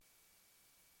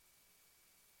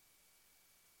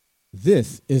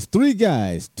This is Three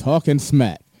Guys Talking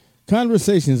Smack.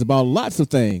 Conversations about lots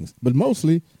of things, but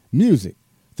mostly music.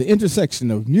 The intersection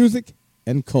of music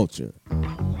and culture.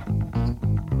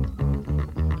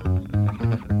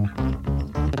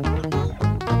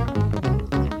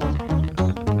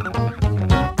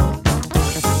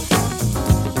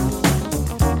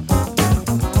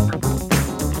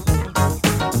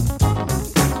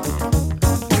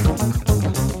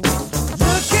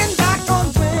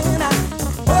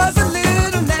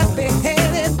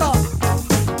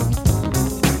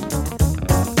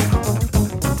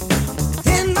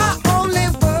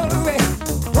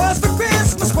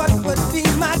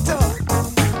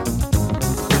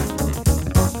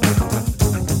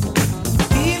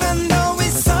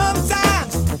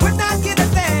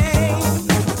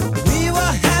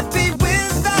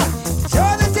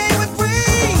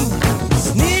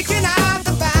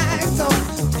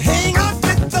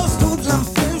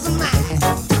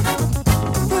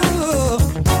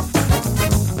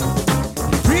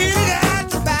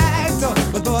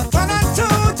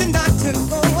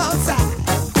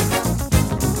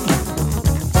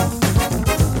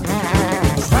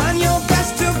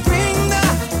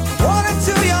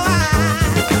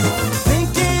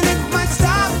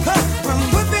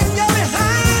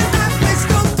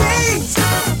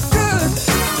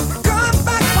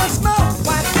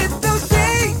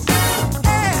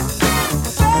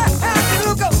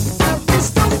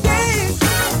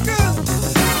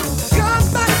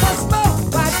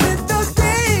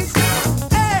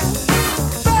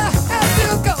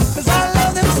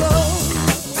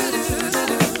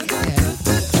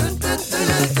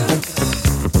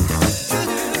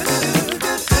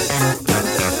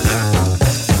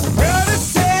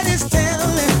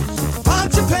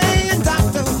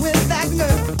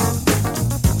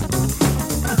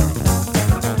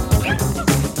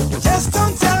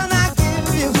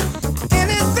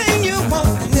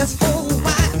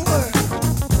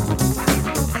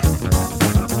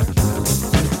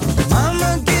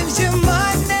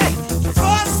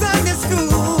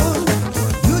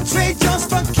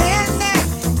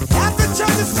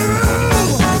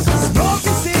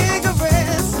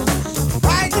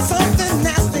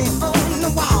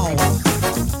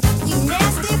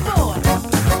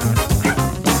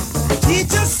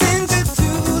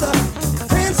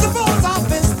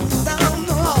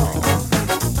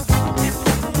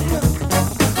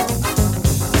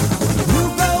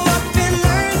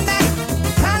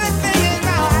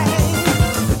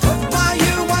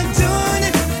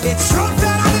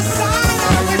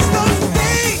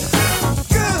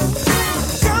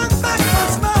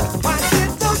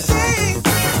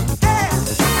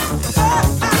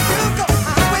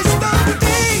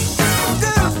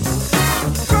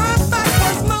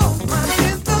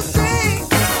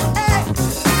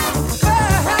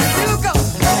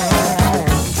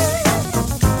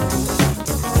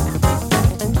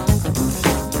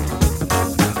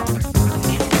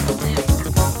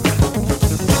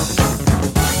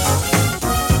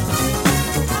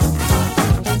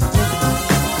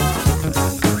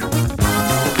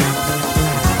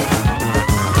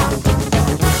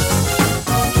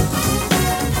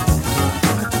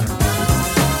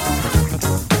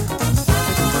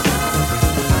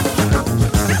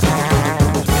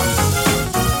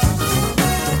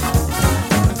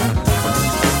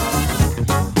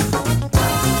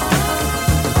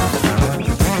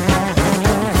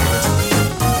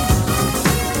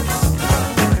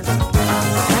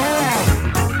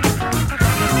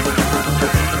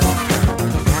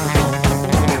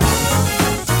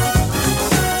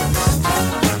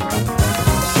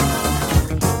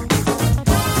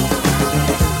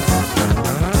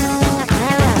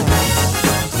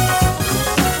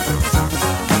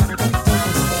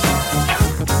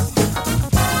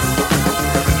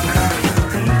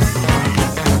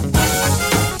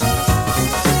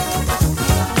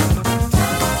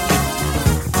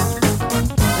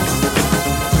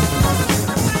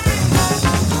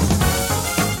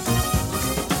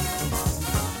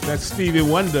 Stevie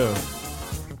Wonder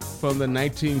from the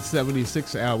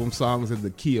 1976 album Songs in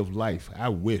the Key of Life. I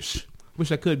wish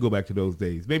I could go back to those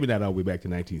days. Maybe not all the way back to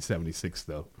 1976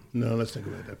 though. No, let's think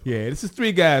about that. Yeah, this is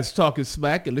Three Guys Talking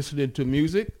Smack and listening to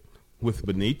music with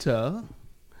Benita.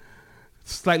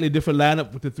 Slightly different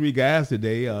lineup with the three guys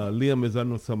today. Liam is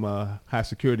under some high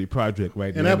security project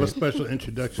right now. And I have a special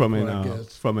introduction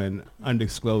from an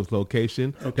undisclosed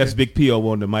location. Okay. That's Big P.O.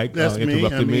 on the mic. That's me.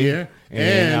 I'm here.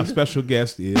 And our special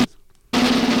guest is...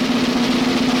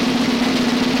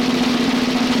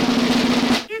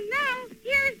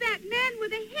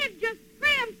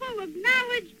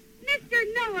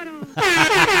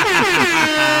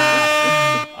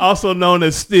 Also known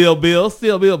as Still Bill.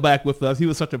 Still Bill back with us. He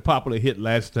was such a popular hit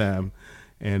last time.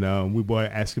 And we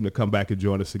asked him to come back and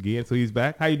join us again. So he's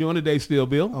back. How you doing today, Still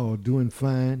Bill? Oh, doing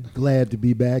fine. Glad to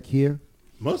be back here.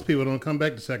 Most people don't come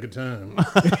back the second time.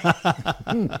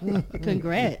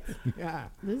 Congrats.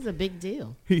 This is a big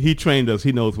deal. He trained us.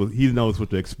 He knows what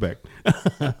to expect.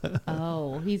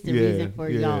 Oh, he's the reason for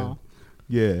y'all.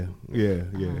 Yeah.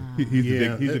 He's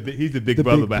the big The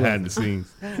brother big behind brother. the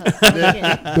scenes.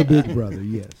 The big brother,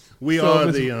 yes. We So, are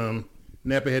Mr. the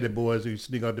Napa-headed boys who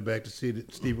sneak out the back to see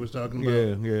that Steve was talking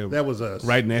about. Yeah. That was us.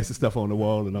 Writing nasty stuff on the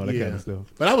wall and all that Yeah. kind of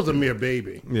stuff. But I was a mere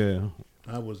baby. Yeah.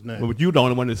 I was not. But you the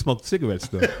only one that smoked cigarette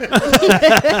stuff.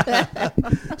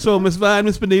 So, Miss Vine,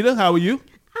 Miss Benita, how are you?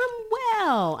 I'm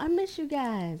well. I miss you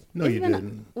guys. No, It's you been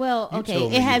didn't. Well, You okay. told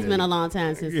me It you has been didn't. a long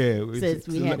time since we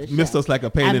had a missed show. us like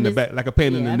a pain I in the miss- back, like a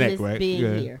pain in the I neck, miss right? being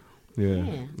yeah. here.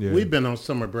 Yeah. We've been on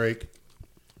summer break,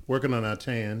 working on our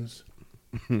tans.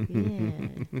 Yeah.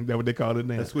 Is that what they call it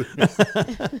now? That's what.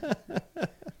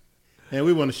 And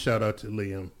we want to shout out to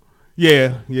Liam.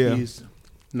 Yeah. He's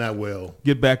not well.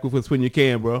 Get back with us when you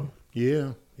can, bro.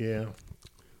 Yeah.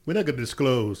 We're not going to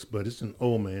disclose, but it's an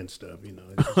old man stuff, you know.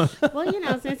 It's just-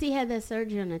 Well, since he had that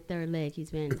surgery on the third leg, he's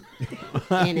been in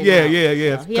and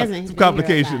Yeah. out. So he hasn't Some been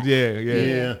complications. here a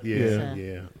lot. Yeah. yeah.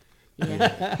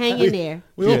 Yeah. Hang in there.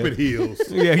 We hope it heals.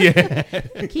 Yeah.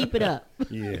 Keep it up.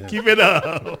 Yeah. Keep it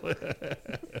up.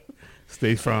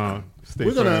 Stay strong.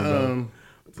 We're strong, gonna brother.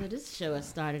 So this show has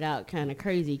started out kind of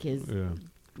crazy because Yeah.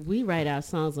 we write our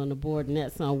songs on the board, and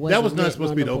that song wasn't that was not written supposed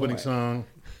to on be the opening board. song,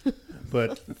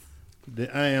 but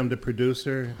I am the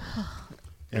producer.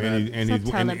 And I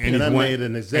made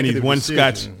an executive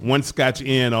decision. one scotch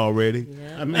in already,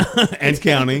 Yeah. I made, and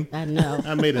counting. I know.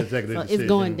 I made an executive So decision. it's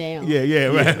going down. Yeah,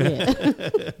 right.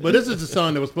 Yeah. But this is the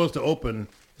song that was supposed to open,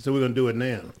 so we're going to do it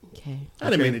now. Okay. I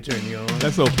didn't mean to turn you on.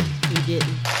 That's open. You didn't.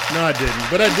 No, I didn't.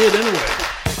 But I did anyway.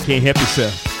 Can't help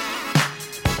yourself.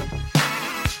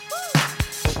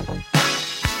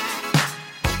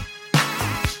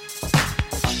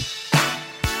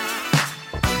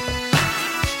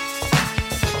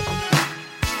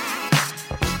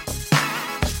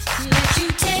 Let you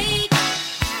take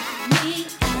me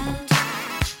out.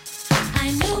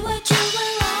 I know what you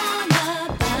were all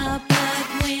about, but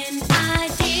when I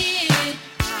did,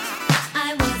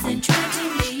 I wasn't trying to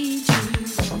lead you.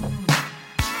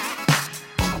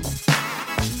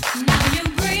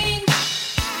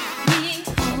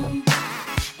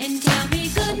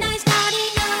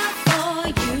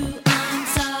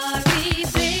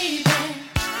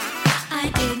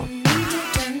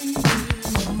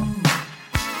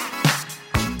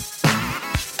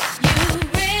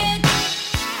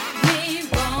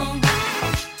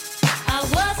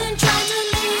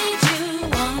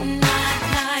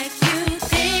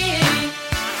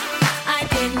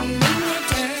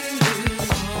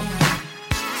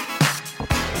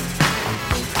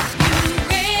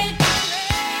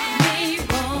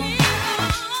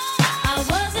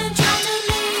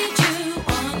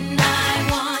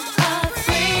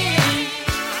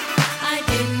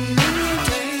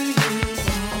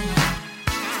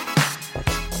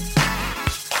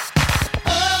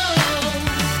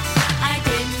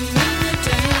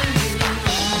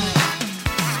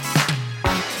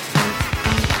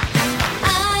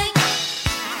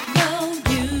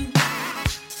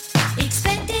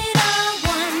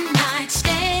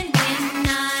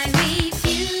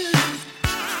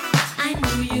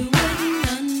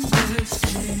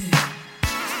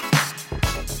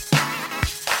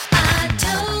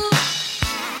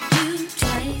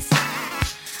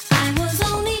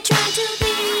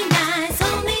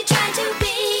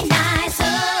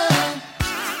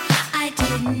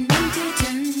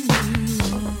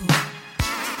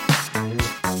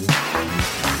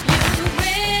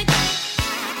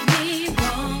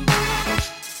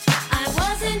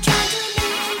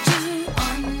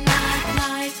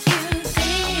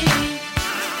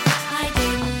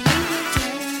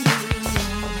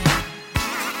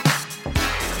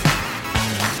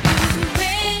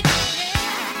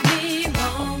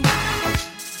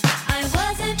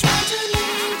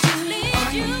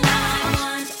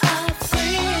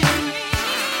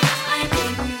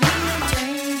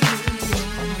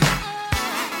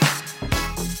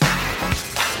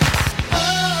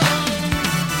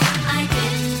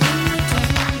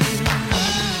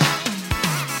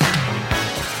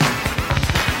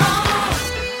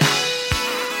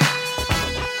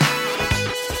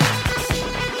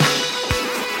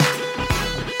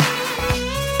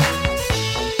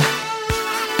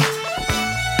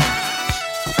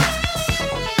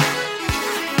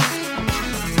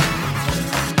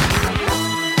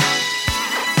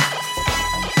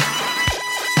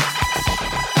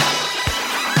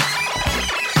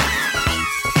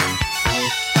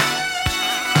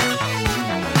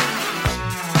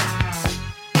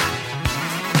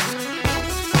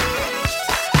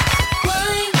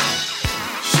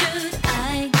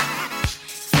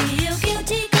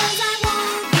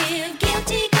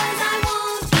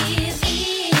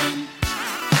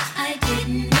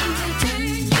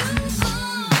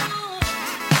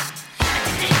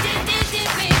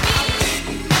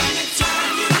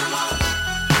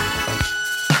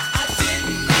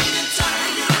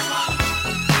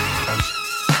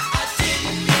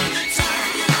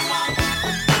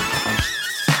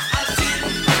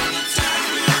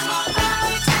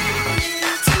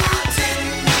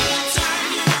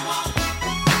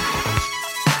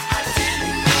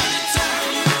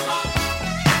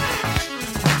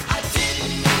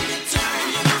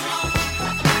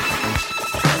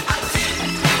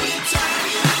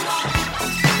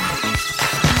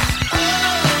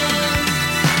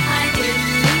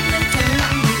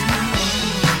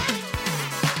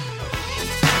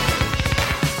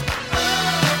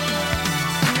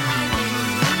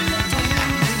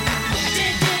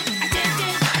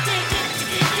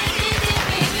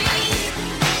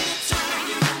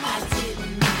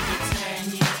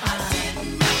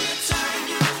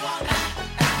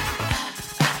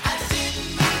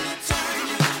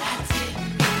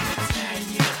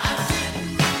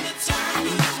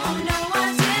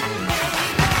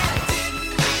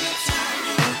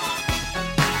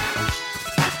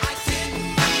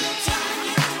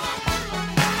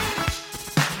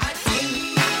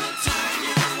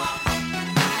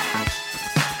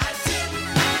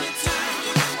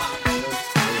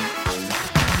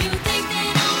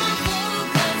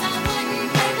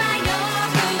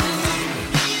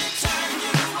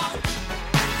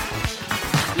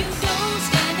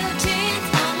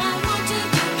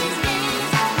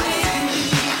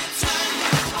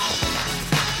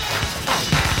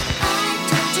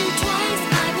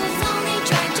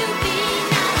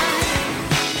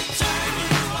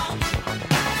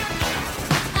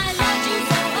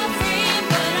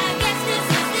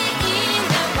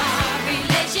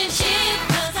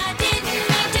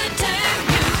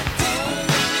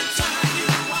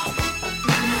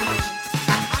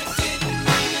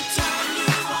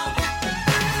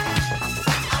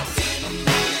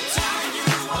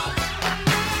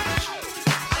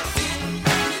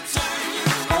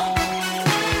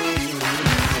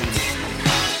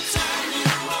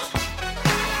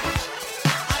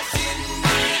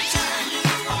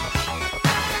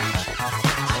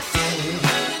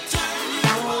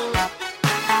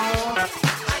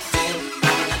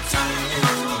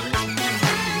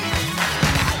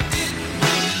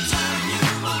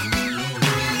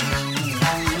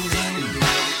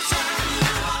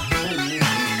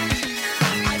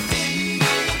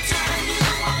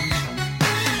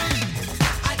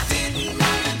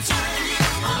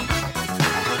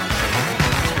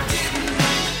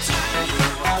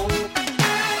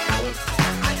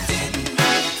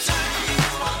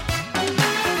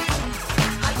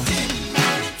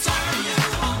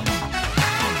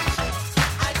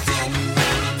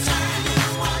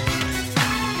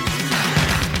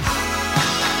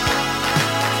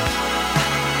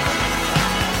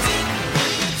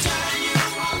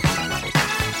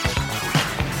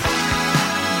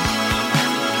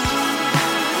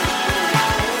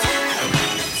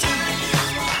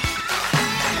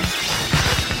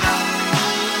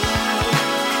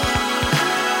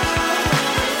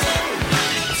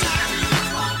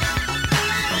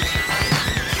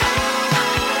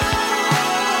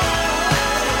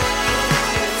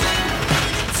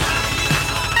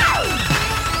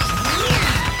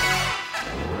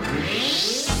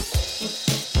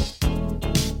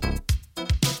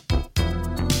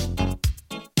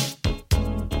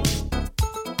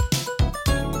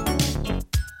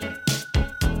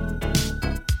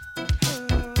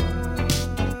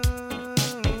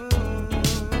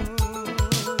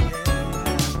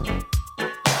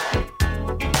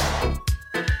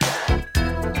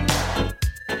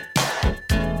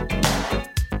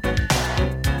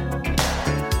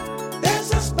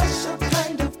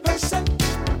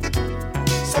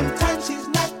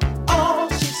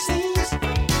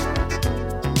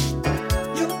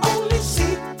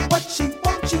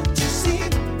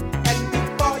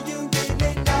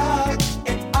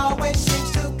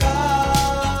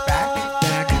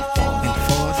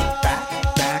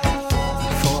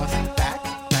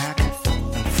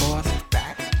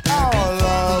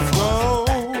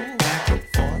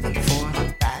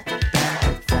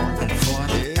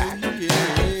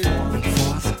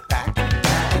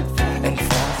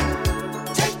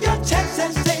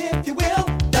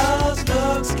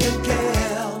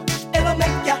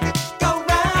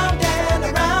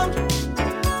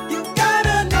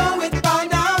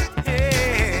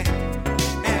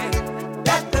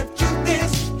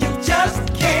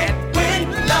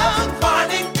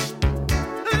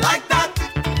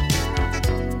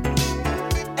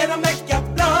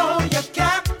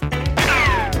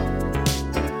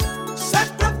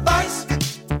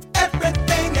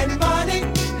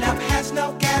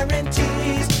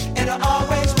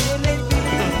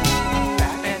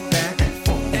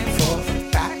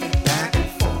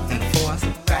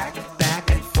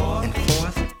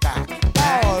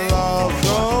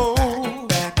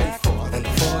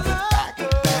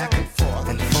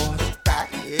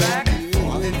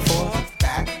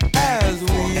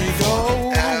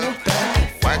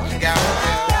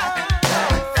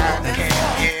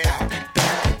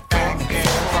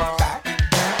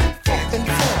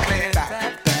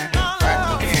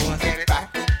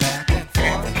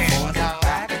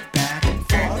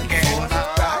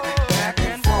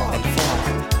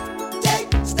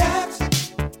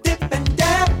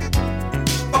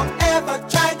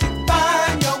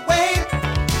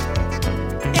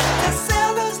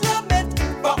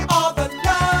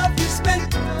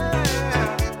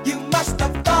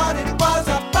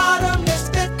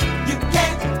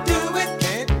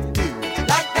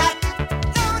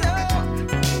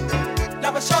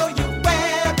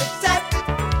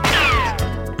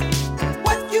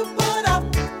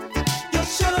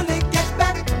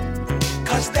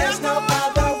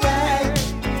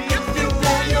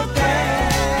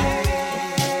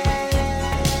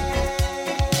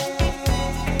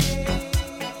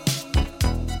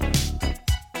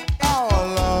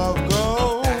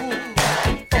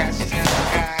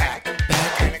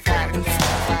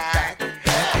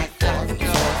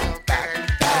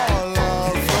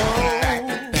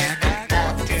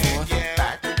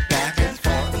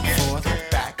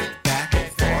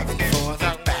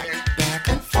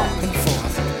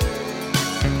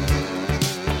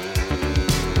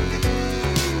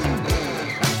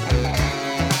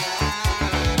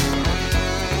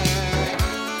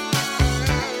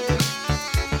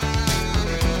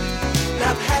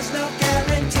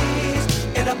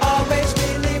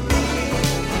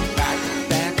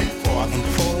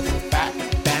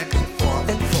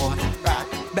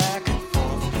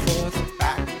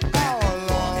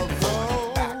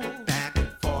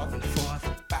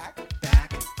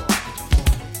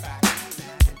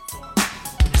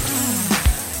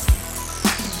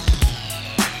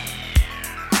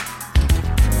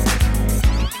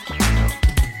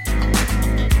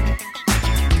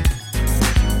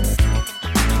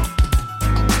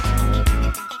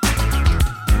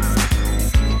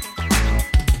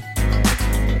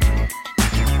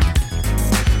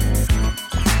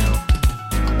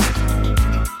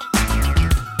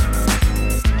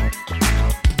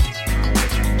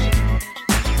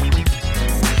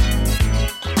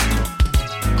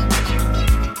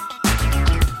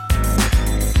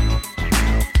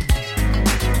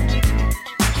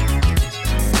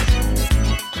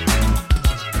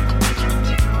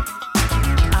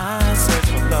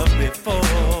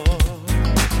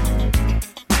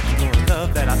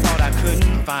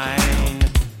 couldn't find.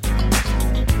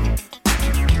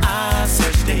 I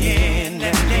searched day in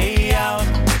and day out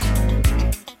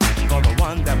for the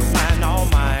one that was mine, all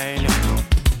mine.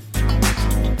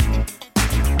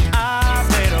 I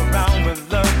played around with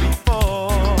love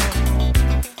before.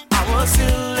 I was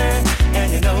silly, and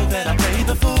you know that I played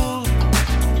the fool.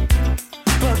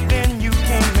 But then you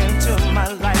came into my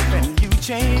life and you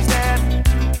changed that.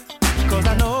 'Cause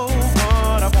I know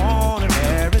what I want and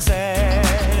where it's at.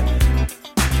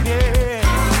 Yeah.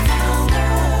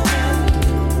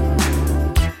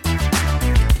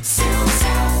 Since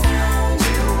I found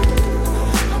you,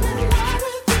 I'm in love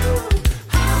with you.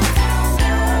 I found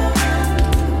love.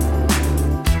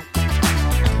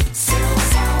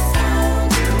 Since I found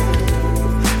you,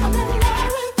 I'm in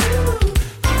love with you.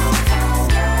 I found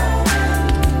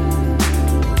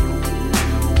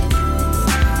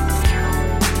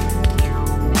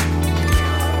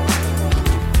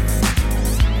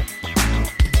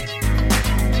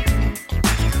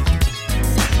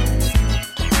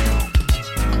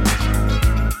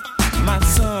my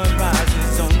sun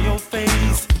rises on your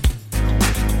face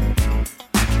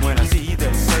when I see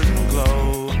that certain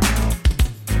glow.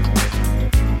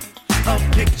 A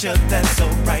picture that's so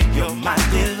bright, you're my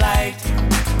delight,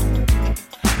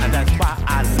 and that's why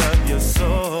I love you so.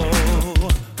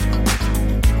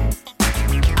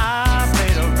 I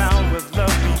played around with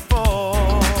love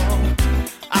before.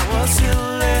 I was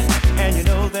silly, and you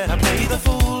know that I played the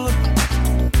fool.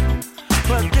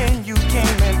 But then you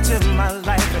came into my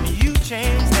life and you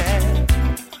changed that.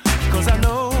 'Cause I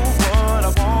know what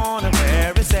I want and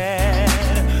where it's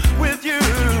at. With you,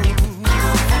 I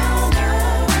found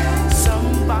love.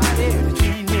 Somebody to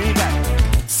treat me right.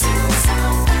 Since I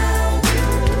found you,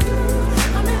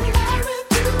 I'm in love with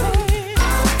you.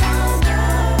 I found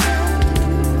love.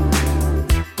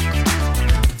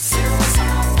 Since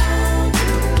I found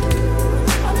you,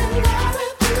 I'm in love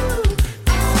with you.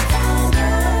 I found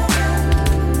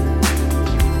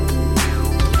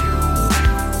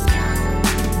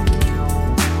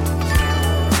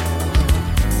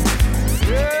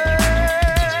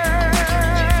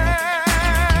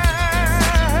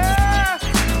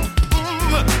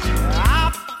I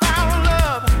found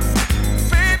love,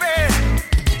 baby.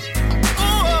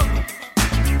 Ooh,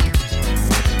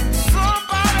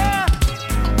 somebody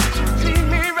treat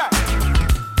me right.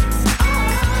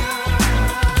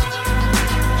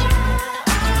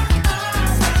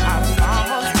 I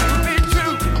promise to be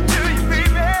true to you,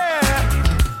 baby.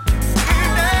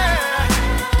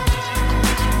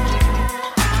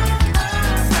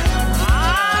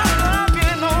 I'm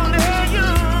loving only you.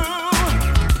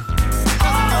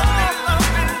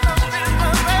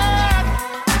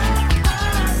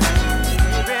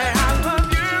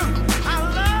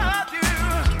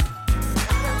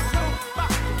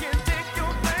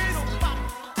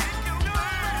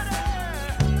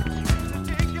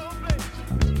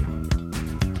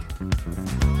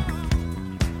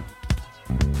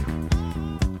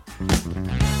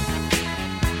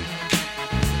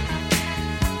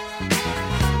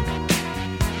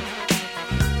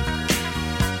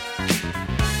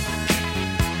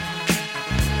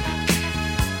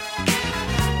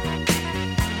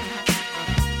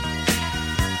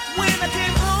 When I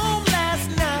came home last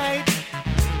night,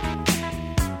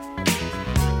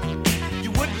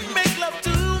 you wouldn't make love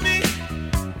to me.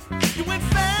 You went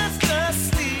fast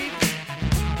asleep.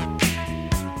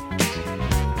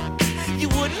 You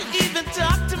wouldn't even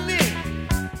talk to me.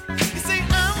 You say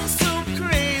I'm so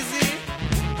crazy.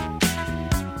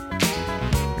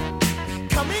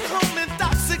 Coming home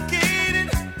intoxicated.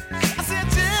 I say I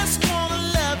just wanna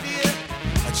love you.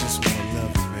 I just wanna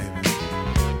love you, baby.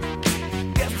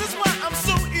 Guess that's why I'm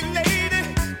so elated.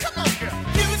 Come on, girl,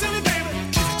 give it to me, baby.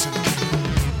 Give it to me.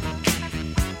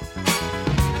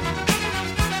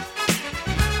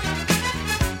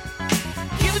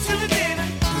 Give it to me, baby.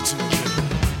 Give it to me, baby.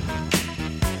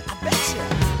 I bet you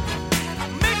I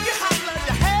make you holler,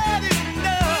 you had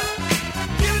enough.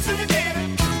 Give it to me, baby.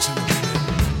 Give it to me, baby.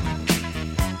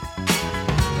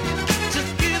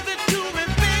 Just give it to me,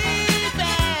 baby.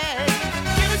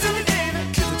 Give it to me, baby.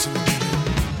 Give it to me, baby.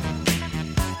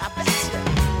 I bet you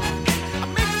I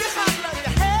make you holler,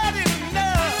 you had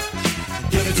enough.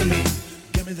 Give it to me.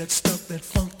 Give me that stuff, that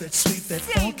funk, that sweet, that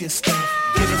funky stuff.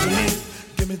 Give it to me.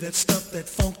 Give me that stuff, that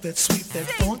funk, that sweet, that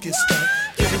funky stuff.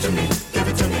 Give it to me. Give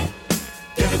it to me.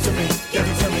 Give it to me. Give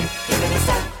it to me. Give me the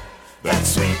funk, that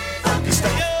sweet, funky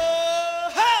stuff.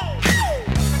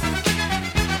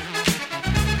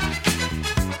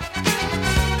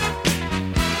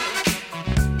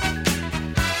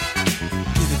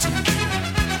 Give it to me, baby.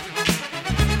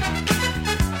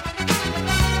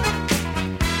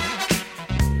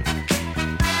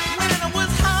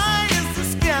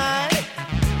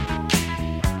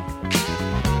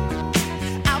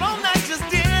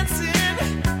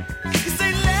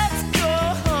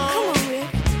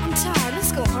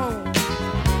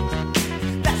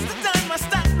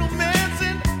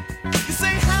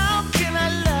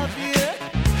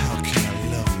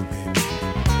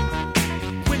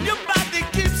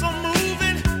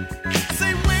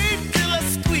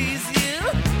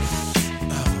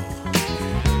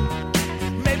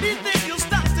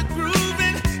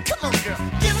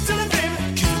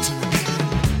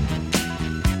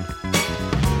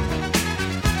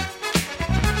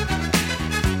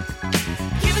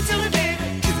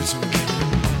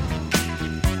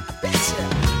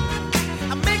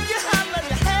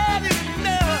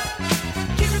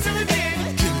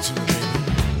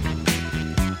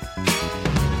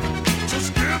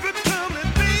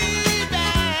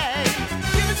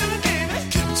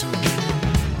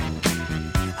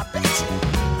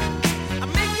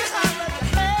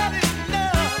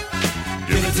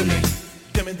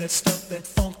 that stuff, that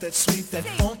funk, that sweet, that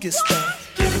funk is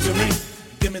stuff. Give it to me.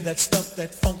 Give me that stuff,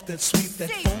 that funk, that sweet, that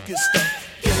funk is stuff.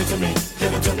 Give it to me.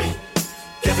 Give it to me.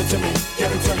 Give it to me.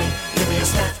 Give it to me. Give me a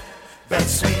stuff, that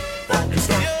sweet, funk is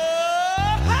stuff.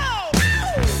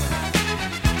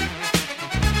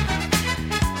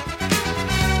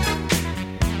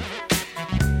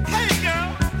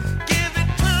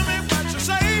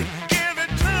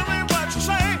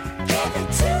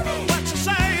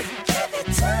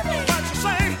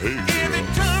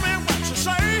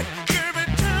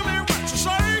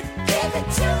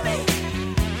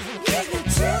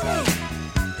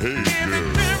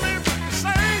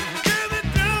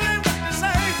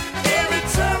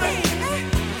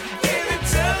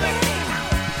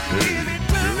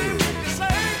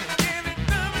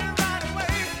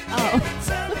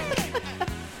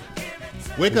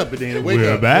 Wake up, Adina. Wake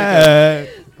We're up. back.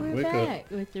 We're Wake back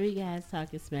with three guys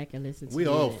talking smack and listen to We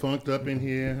all music. funked up in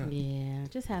here. Yeah,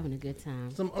 just having a good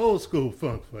time. Some old school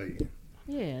funk for you.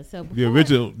 Yeah, so The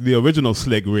original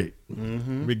Slick Rick.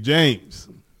 Rick James.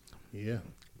 Yeah.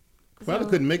 Probably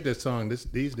couldn't make that song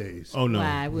these days. Oh, no.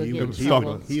 Why? We'll He get in was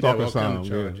trouble. He'd have Stalker all kind song. of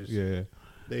charges. Yeah.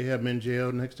 They have him in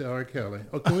jail next to R. Kelly.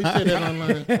 Oh, can we say that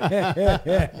online?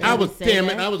 I was say I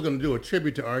that? was going to do a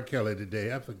tribute to R. Kelly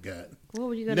today. I forgot. What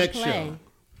were you going to Next play? show.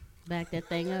 Back that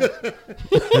thing up.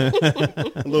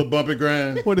 A little bumpy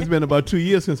grind. Well, it's been about 2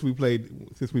 years since we played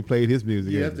his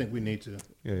music. Yeah, I hasn't think we need to. it?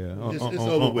 Yeah. It's On,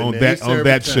 over with on now. that He's on serving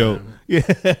that time. show.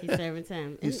 Yeah. He's serving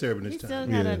time. He's serving his He still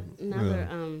time. got Yeah.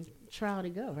 another trial to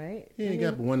go, right? He ain't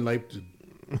got one life to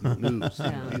lose.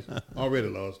 Yeah. He's already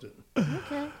lost it.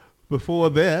 Okay. Before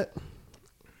that,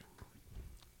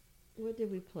 What did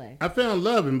we play? I found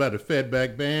Lovin' by the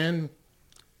Fatback Band.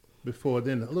 Before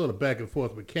then, a little back and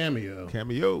forth with Cameo.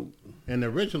 And the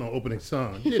original opening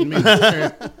song. Didn't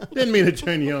mean to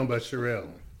turn you on by Sherelle.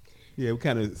 Yeah, we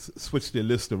kind of switched the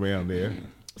list around there.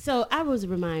 So I was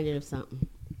reminded of something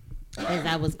as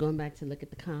I was going back to look at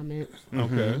the comments.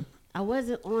 Okay. I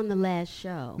wasn't on the last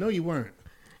show. No, you weren't.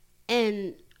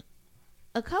 And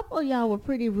a couple of y'all were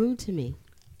pretty rude to me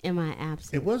in my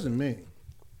absence. It wasn't me.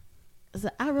 So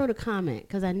I wrote a comment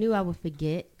because I knew I would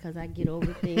forget because I get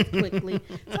over things quickly.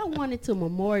 So I wanted to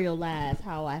memorialize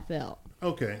how I felt.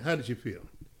 Okay, how did you feel?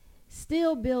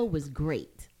 Still Bill was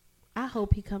great. I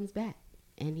hope he comes back.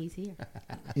 And he's here.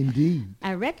 Indeed.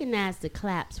 I recognize the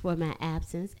claps for my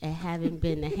absence and having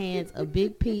been the hands of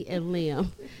Big P and Liam.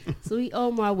 Sweet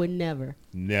Omar would never.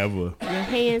 Never. Your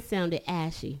hands sounded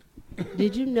ashy.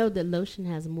 Did you know that lotion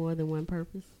has more than one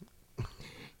purpose?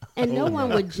 And no one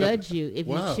would judge you if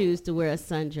Wow. you choose to wear a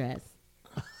sundress.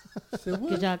 Said what?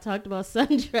 Because y'all talked about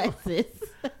sundresses.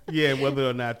 Yeah, whether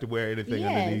or not to wear anything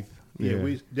Yes. underneath. Yeah,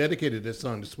 we dedicated this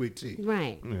song to Sweet Tea.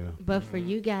 Right. Yeah. But for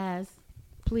you guys,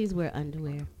 please wear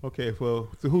underwear. Okay, well,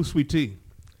 so who's Sweet Tea?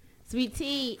 Sweet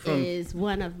Tea is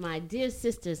one of my dear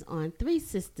sisters on Three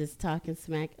Sisters Talking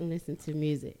Smack and Listen to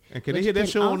Music. And can they which hear that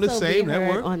show on the also same be heard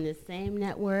network? On the same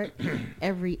network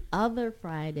every other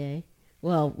Friday.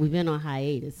 Well, we've been on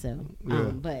hiatus, so. Yeah.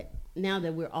 But now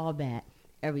that we're all back,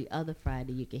 every other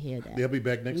Friday you can hear that. They'll be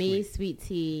back next Me, week. Sweet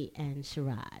Tea, and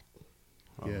Sherrod.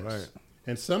 Yes. All right.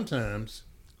 And sometimes,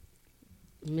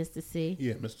 Mr. C.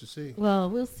 yeah, Mr. C. Well,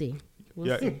 we'll see.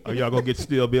 We'll see. Are y'all going to get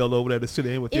Still Bill over there to sit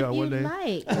in with If y'all you one day?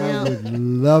 like. I Now, would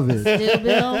love it. Still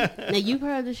Bill, now you've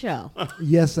heard the show.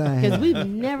 Yes, I Because have. we've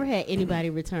never had anybody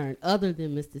return other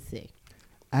than Mr. C.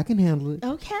 I can handle it.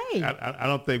 Okay. I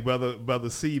don't think Brother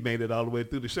C made it all the way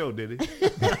through the show, did he?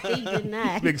 He did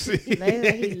not. Big C.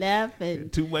 Later he left and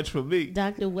Too much for me.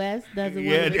 Dr. West doesn't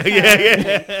Yeah, want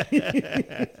to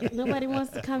yeah. Nobody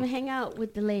wants to come and hang out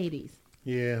with the ladies.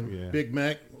 Yeah, Yeah. Big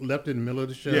Mac left in the middle of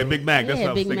the show. Yeah, Big Mac. That's Yeah,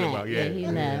 what I was Big thinking Mac. about. Yeah, Yeah, he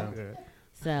left.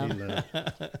 So He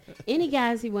left. any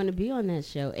guys who want to be on that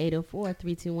show,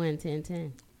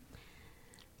 804-321-1010.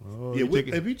 Oh, Yeah, you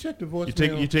taking- have you checked the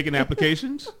voicemail? you taking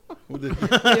applications? With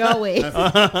the- We always.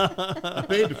 I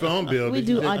paid the phone bill. We Did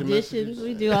you do check the auditions. messages?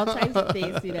 We do all types of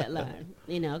things through that line.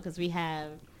 Because we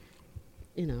have,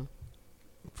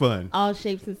 Fun. all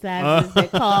shapes and sizes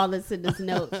that call and send us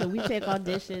notes. So we take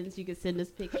auditions. You can send us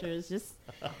pictures.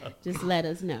 Just let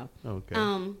us know. Okay.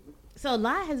 So a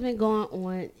lot has been going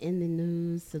on in the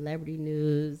news, celebrity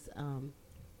news,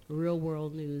 real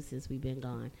world news since we've been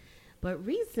gone. But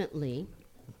recently,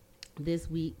 this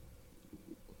week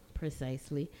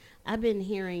precisely, I've been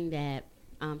hearing that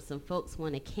some folks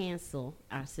want to cancel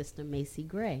our sister Macy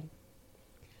Gray.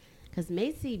 Because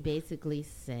Macy basically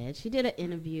said, she did an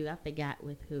interview, I forgot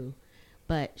with who,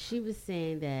 but she was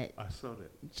saying that I saw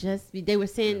that. they were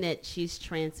saying that she's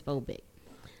transphobic.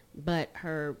 But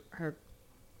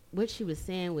what she was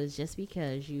saying was just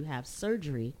because you have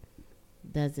surgery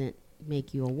doesn't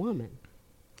make you a woman.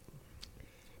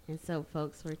 And so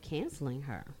folks were canceling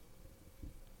her.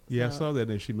 Yeah, I So- saw that,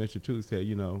 and she mentioned too. Said,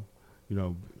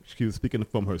 she was speaking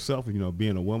from herself.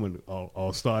 Being a woman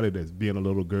all started as being a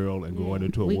little girl and Yeah. growing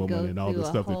into a We woman, go and all the through a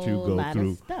stuff that you whole go lot of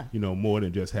through. stuff. More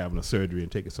than just having a surgery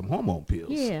and taking some hormone pills.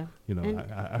 Yeah. And-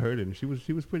 I heard it, and she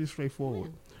was pretty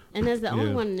straightforward. And as the only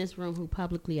Yeah. one in this room who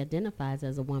publicly identifies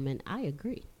as a woman, I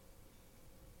agree.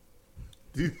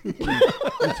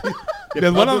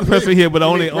 There's one other person here, but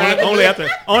only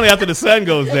after the sun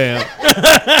goes down.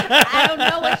 I don't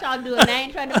know what y'all doing. I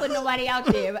ain't trying to put nobody out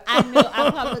there, but I know I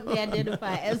publicly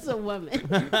identify as a woman.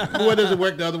 Boy, does it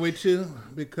work the other way too?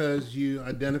 Because you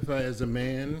identify as a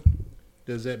man,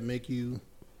 does that make you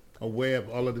aware of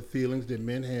all of the feelings that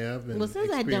men have? And Well, since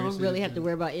I don't experiences really have to and-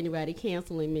 worry about anybody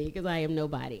canceling me because I am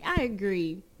nobody, I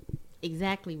agree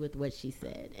exactly with what she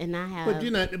said, and I have.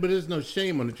 But there's no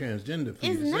shame on the transgender. For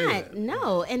It's you to say not, that.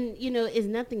 no, and it's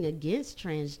nothing against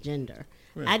transgender.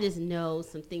 Right. I just know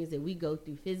some things that we go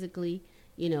through physically,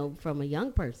 from a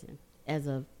young person as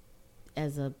a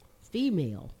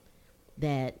female,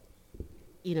 that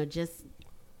just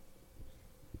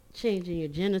changing your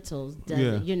genitals doesn't.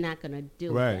 Yeah. You're not gonna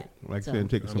do Right, that. like So saying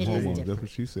taking some it is hormones. That's different. what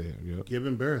she said. Yep.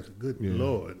 Giving birth, good Yeah.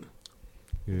 Lord,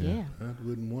 Yeah, I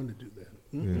wouldn't want to do that.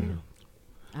 Yeah.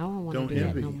 I don't want to Don't do that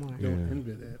envy, no more. don't Yeah.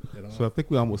 envy that at all. So I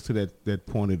think we're almost to that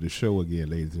point of the show again,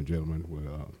 ladies and gentlemen, where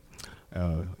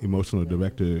emotional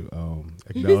director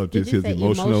acknowledges Did you his say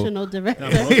emotional director?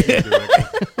 I'm also director.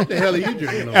 What the hell are you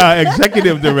drinking on?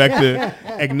 executive director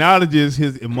acknowledges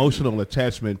his emotional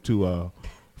attachment to a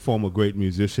former great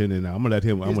musician, and I'm gonna let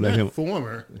him. He's not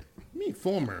former. I mean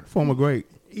former. Former great.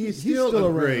 He's still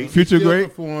a great. Future He's still great?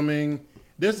 performing.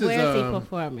 This Where is he is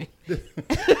performing?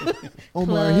 Omar,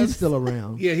 Clubs. he's still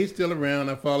around. yeah, he's still around.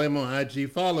 I follow him on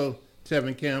IG. Follow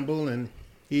Tevin Campbell, and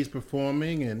he's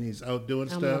performing and he's out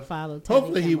doing I'm gonna stuff. follow Tevin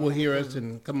Hopefully, he Campbell will on hear us Twitter.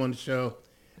 and come on the show.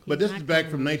 But this is not back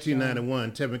coming from on the show.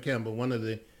 1991. Tevin Campbell, one of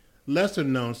the lesser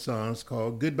known songs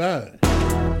called "Goodbye."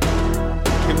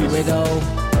 Can we go.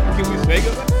 say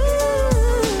goodbye?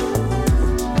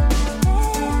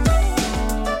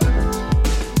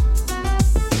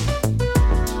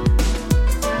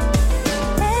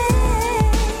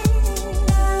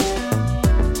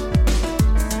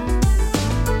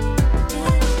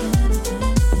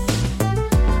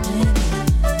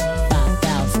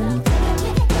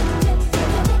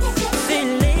 Say,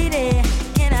 lady,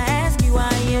 can I ask you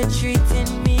why you're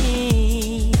treating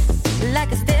me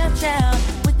like a stepchild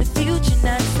with the future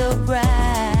not so bright?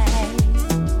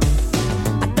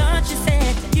 I thought you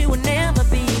said you would never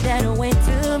be that way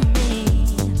to me.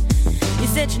 You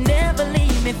said you'd never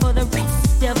leave me for the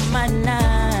rest of my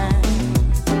life.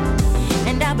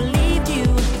 And I believed you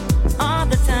all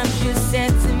the times you said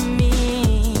to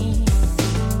me,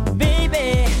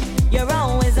 baby, you're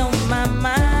always on my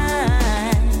mind.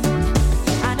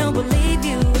 I don't believe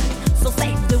you, so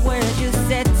save the words you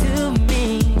said to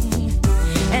me.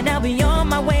 And I'll be on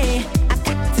my way, I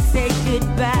got to say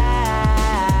goodbye,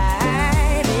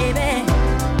 baby.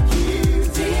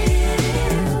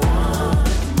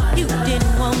 You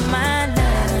didn't want my love.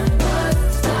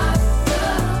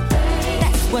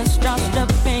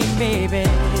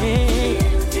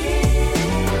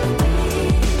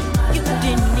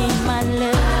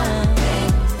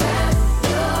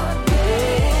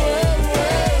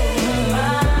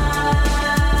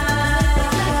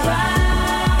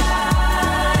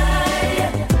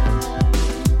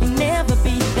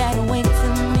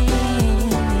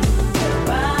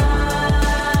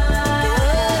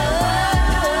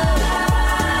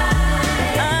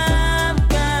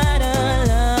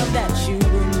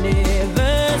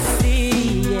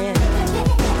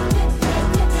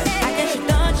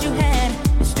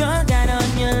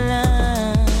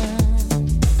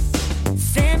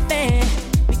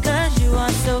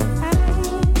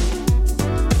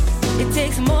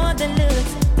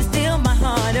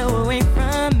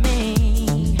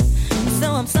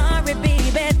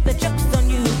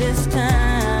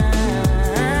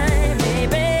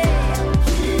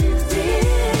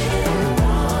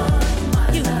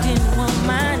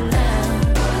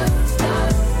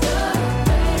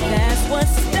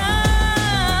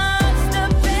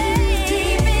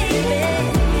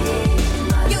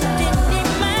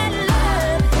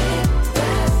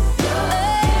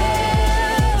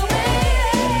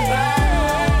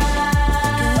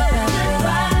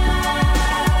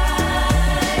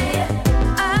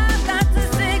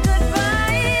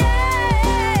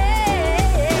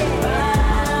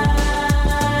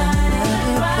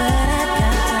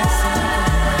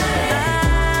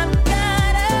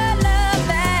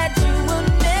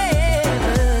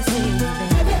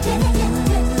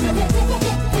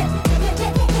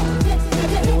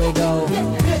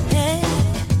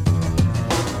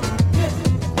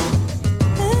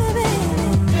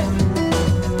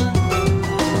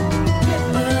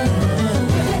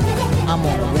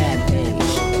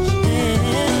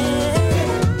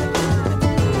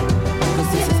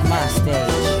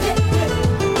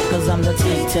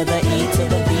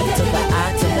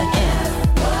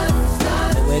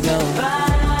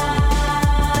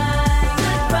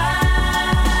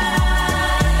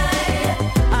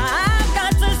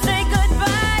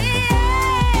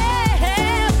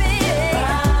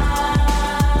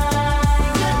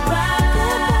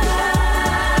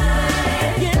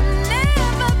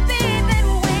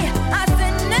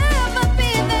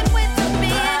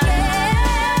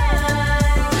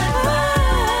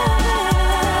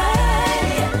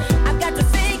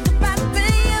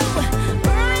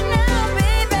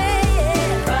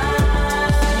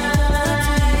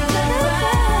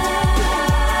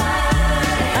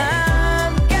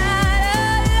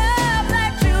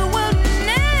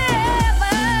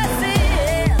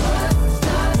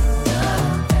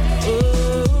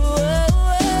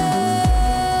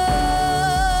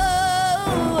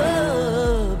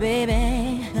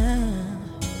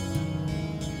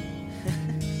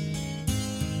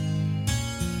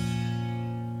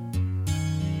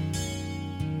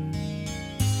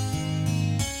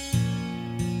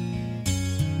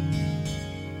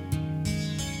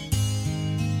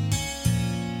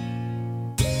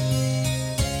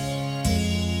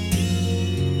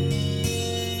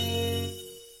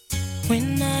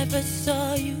 When I first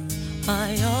saw you,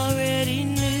 I already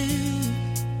knew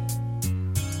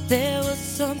there was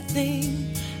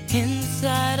something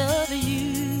inside of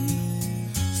you,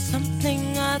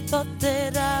 something I thought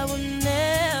that I would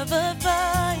never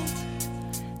find.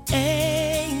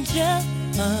 Angel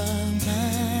of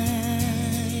mine,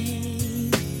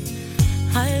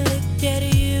 I look at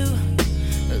you,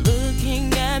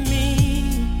 looking at me.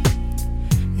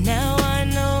 Now I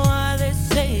know why they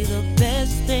say the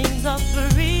best things are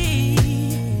free.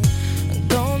 I'm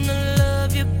gonna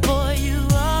love you, boy, you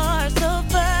are so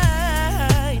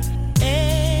fine.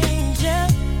 Angel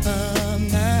of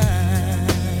mine,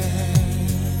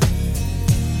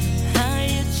 how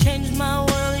you changed my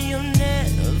world, you'll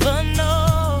never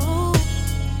know.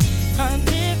 I'm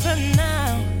different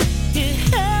now, you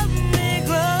help me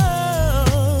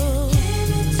grow.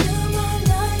 Came into my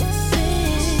life,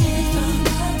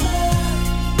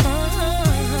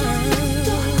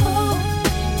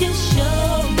 you show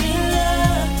me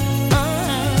love.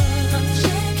 I'm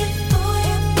checking for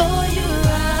you, boy, you're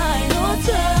right on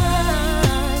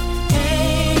time.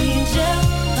 Angel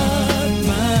of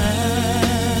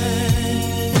mine,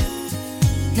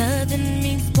 nothing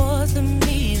means more to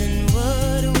me than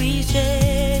what we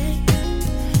share.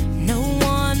 No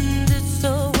one did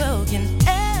so well can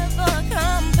ever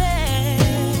compare.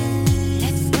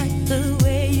 That's like the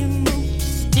way you move,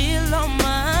 still on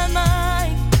my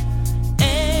mind.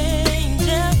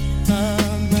 Angel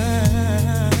of mine,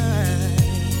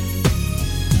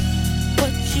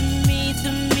 what you mean to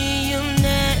me, you'll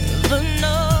never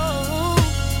know.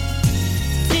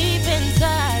 Deep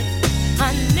inside, I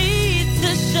need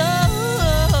to show.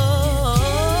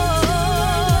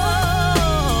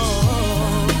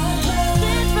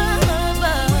 Sent from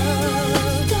above,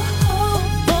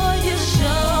 boy, you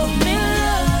show me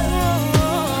love.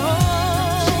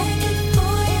 Checking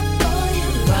for you, boy,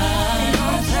 you're right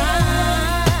on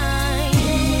time.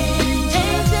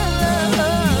 Angel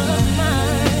of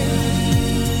mine,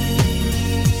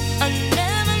 I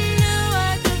never knew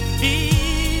I could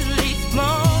feel these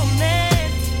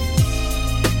moments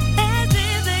as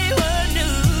if they were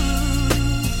new.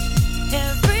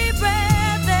 Every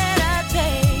breath that I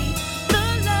take, the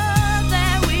love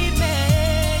that we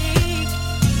make,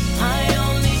 I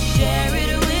only share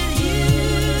it with you.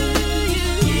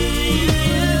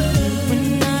 When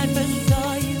I first saw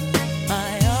you, I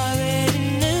already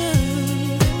knew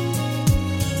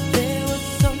there was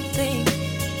something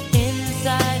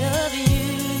inside of you,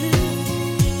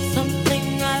 something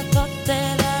I thought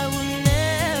that I would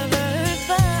never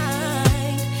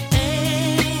find.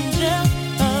 Angel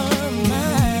of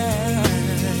mine,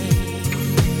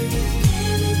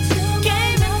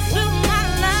 came into my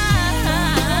life,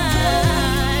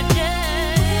 yeah.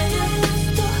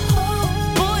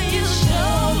 Boy, you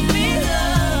show me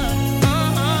love.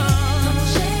 I'm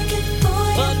checking for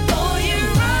you, but boy,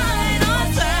 you're right on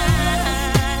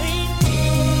time.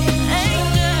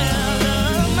 Angel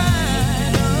of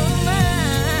mine, oh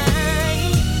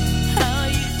mine, how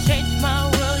you changed my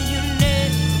world, you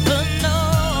never know.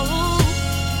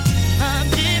 I'm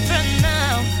different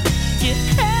now, you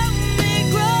help me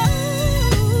grow.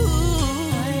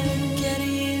 I look at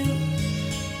you,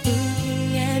 looking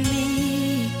at me.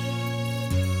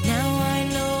 Now I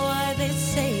know why they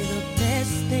say the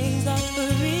best things are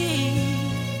free.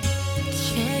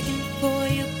 Checking for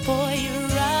you, boy, you're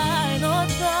right on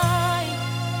time.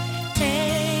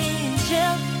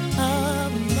 Angel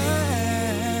of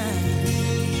mine,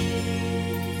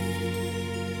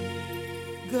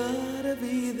 gotta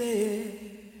be there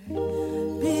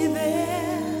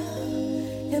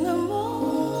in the morning.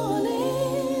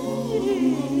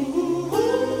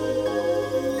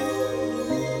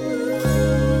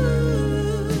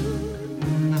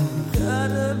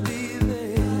 Gotta be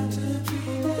there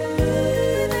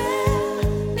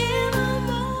in the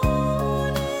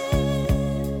morning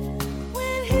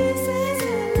when he says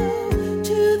hello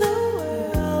to the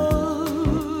world.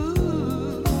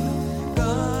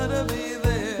 Gotta be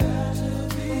there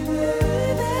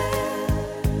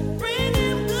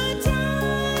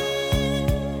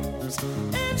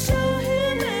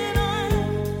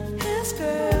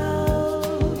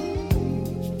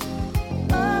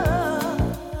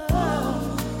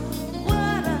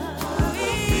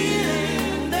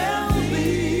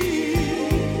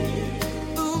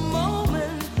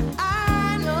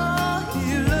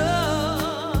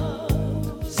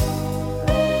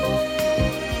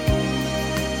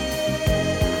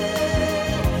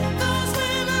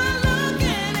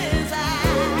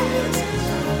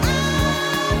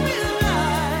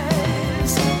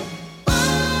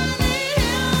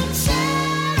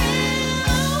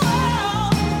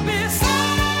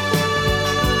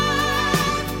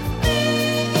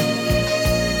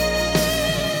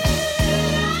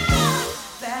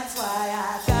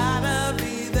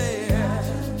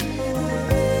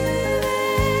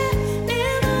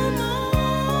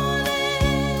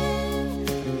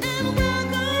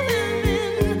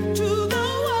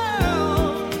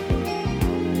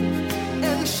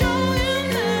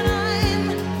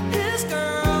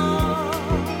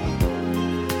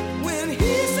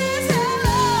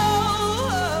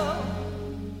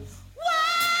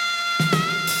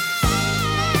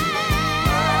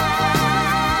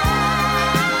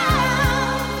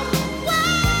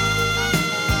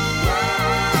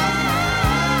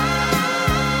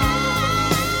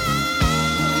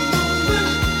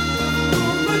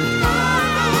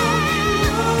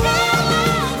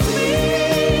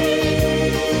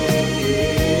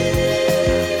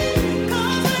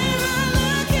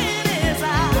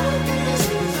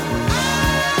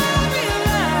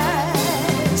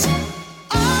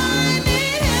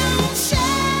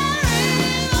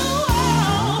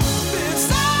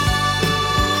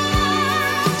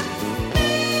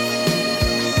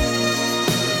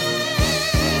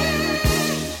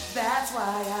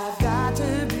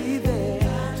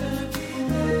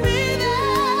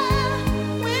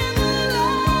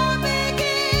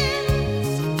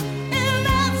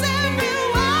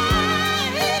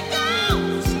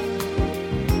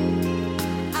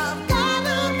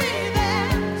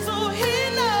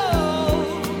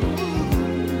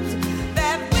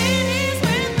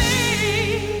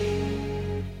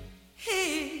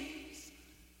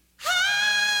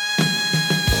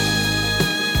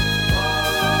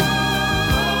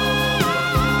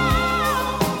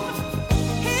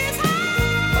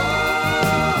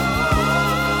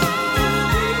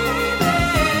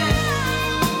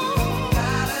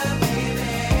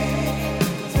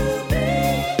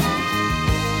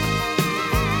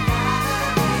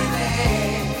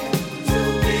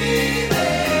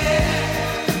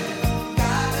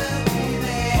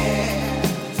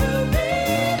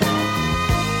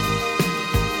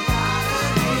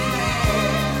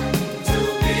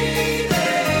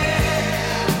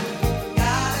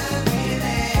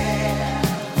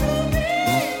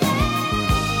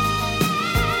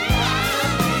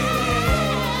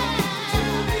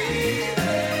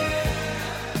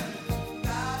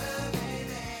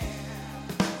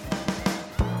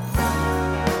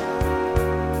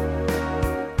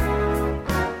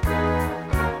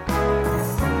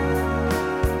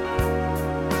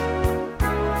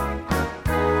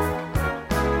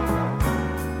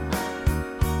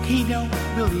He don't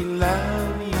really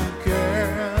love you,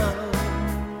 girl,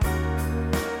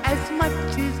 as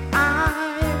much as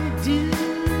I do.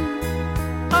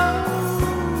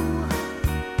 Oh,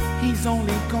 he's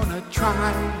only gonna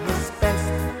try his best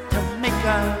to make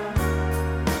a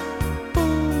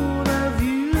fool of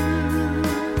you,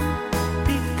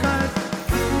 because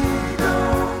he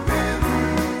don't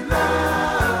really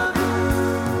love you.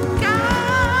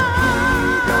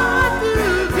 God do,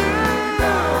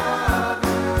 girl,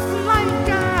 like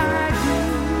I do,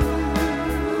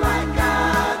 like I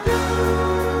do,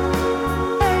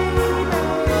 baby,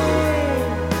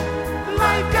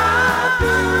 like I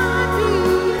do.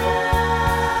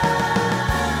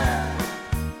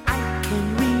 I can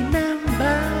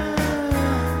remember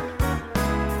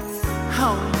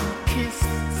how you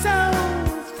kissed so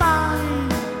fine.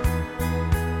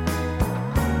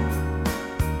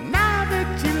 Now that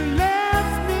you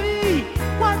left me,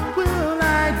 what will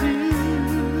I do?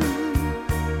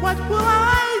 What will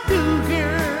I do,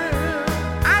 girl?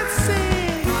 I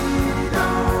said, you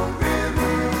don't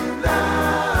really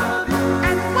love you.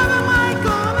 And what am I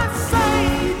gonna say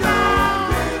now?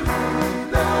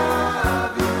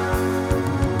 Love you.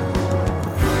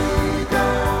 He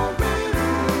don't really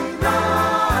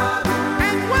love you.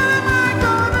 And what am I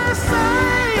gonna say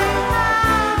now?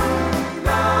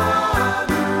 Love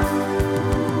you.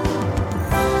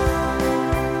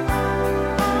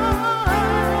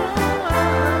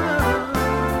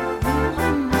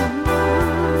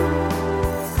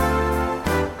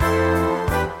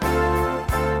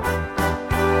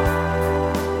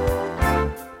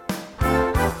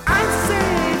 I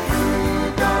said, he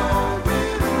don't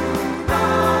really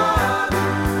love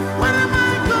you. What am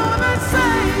I gonna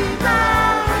say now?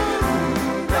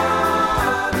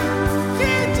 Love you.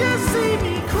 Can't you see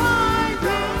me crying?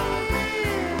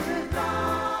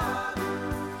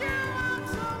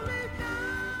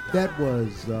 That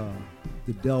was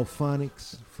the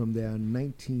Delphonics from their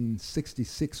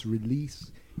 1966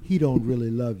 release, He Don't Really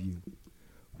Love You,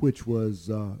 which was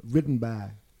written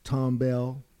by Tom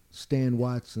Bell, Stan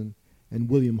Watson, and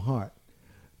William Hart.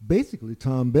 Basically,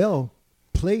 Tom Bell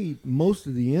played most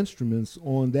of the instruments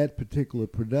on that particular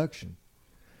production.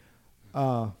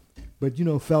 But you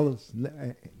know, fellas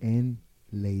and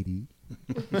lady.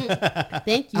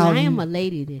 Thank you. I am a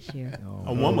lady this year.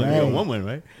 A woman, right. you're a woman,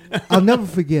 right? I'll never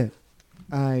forget.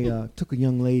 I took a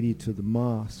young lady to the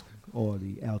mosque or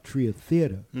the Altria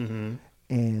Theater,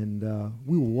 and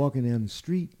we were walking down the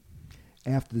street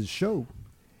after the show,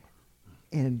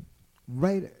 and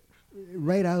right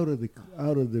out of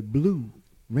the blue,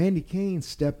 Randy Kane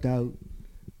stepped out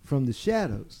from the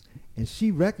shadows, and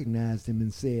she recognized him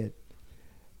and said,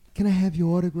 "Can I have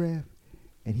your autograph?"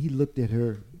 And he looked at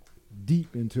her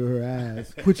deep into her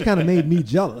eyes, which kind of made me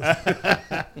jealous.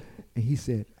 And he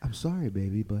said, "I'm sorry,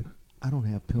 baby, but I don't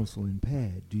have pencil and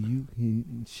pad. Do you?"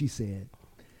 And she said,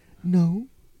 "No."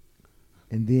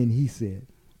 And then he said,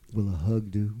 "Will a hug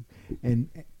do?" And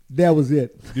that was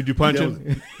it. Did you punch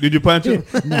him? Did you punch him?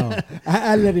 No,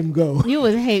 I let him go. You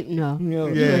was hating, no. You know,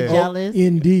 You were jealous.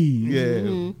 Indeed.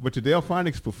 Yeah, but the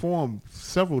Delphonics performed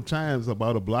several times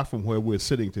about a block from where we're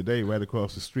sitting today, right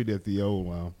across the street at the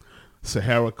old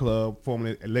Sahara Club,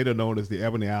 formerly later known as the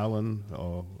Ebony Island,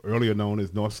 or earlier known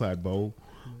as Northside Bowl.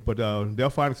 But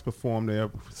Delphonics performed there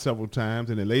several times.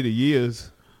 And in later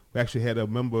years, we actually had a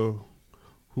member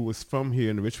who was from here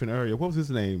in the Richmond area. What was his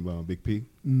name, Big P?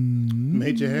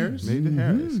 Major Harris. Major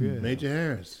Harris, yeah. Major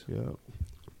Harris. Yeah.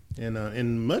 And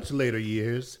in much later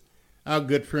years, our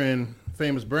good friend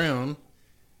Famous Brown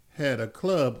had a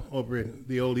club over at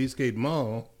the old Eastgate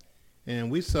Mall, and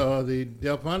we saw the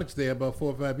Delphonics there about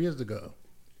 4 or 5 years ago,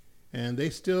 and they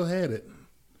still had it.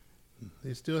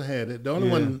 The only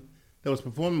one that was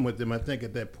performing with them, I think,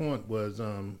 at that point was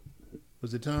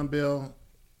it Tom Bell?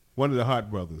 One of the Hart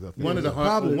brothers, I think. One of the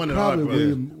Hart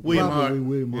brothers. William Hart.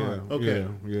 Yeah, Okay.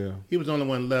 Yeah. He was the only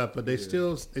one left, but they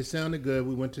sounded good.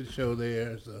 We went to the show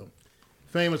there. So,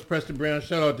 Famous Preston Brown,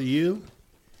 shout out to you.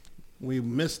 We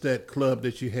missed that club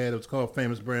that you had. It was called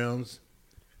Famous Brown's.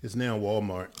 It's now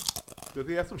Walmart. Does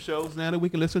he have some shows now that we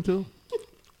can listen to?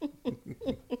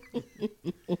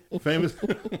 Famous.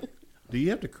 Do you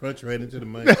have to crunch right into the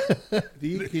mic?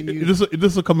 Can you? Is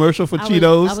this a commercial for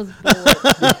Cheetos? I was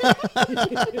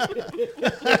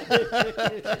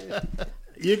bored.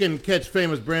 You can catch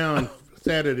Famous Brown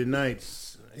Saturday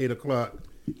nights, 8 o'clock.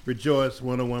 Rejoice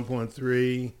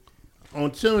 101.3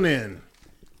 on TuneIn.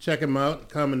 Check him out.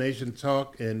 Combination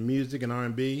talk and music and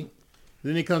R&B.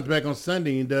 Then he comes back on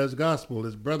Sunday and does gospel.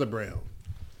 His Brother Brown.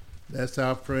 That's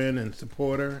our friend and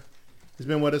supporter. He's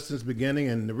been with us since the beginning,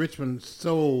 and the Richmond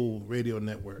Soul Radio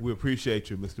Network. We appreciate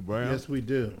you, Mr. Brown. Yes, we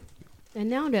do. And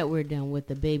now that we're done with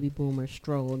the baby boomer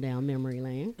stroll down memory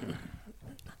lane,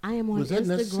 I am on Was that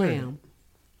necessary? Instagram.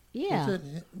 Yeah.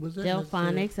 Was that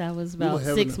Delphonics. necessary? I was We were about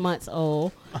having 6 months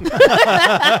old.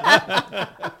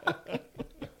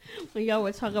 When y'all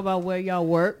were talking about where y'all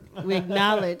work, we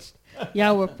acknowledged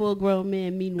y'all were full-grown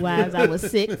men. Meanwhile, I was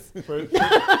 6.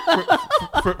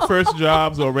 First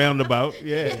jobs or roundabout.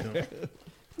 Yeah.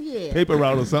 Yeah. Paper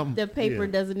route or something. The paper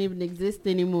doesn't even exist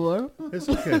anymore. It's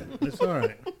okay. It's all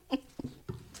right.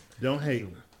 Don't hate.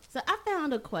 So I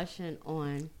found a question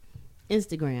on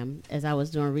Instagram as I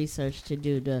was doing research to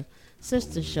do the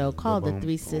sister show called The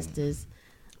Three Sisters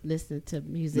Listen to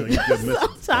Music. No, you just missed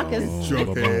it. Talking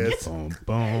Drunk ass.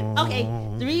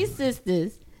 Okay, Three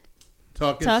Sisters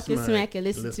Talking Smack and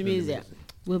Listen to Music.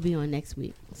 We'll be on next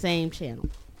week. Same channel.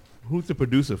 Who's the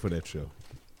producer for that show?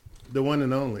 The one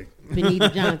and only. Benita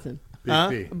Johnson. Big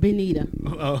P. Benita.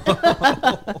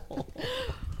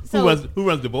 Who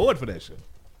runs the board for that show?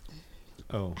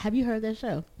 Oh. Have you heard that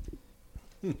show?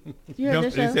 You heard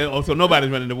that They show? said, so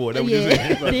nobody's running the board. That what you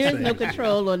said? There's no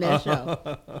control on that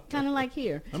show. Kind of like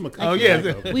here.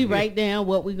 We write down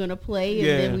what we're going to play, and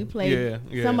then we play.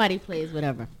 Yeah. Somebody plays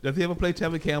whatever. Does he ever play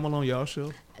Tevin Campbell on y'all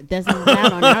show? Doesn't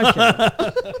matter on our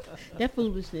show. That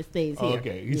foolishness stays here.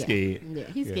 Okay, he's scared. Yeah,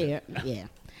 he's scared. Yeah.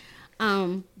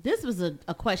 This was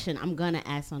a question I'm going to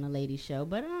ask on a ladies show,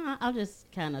 but I'll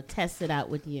just kind of test it out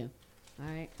with you. All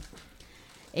right.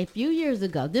 A few years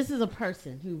ago, this is a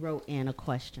person who wrote in a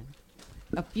question.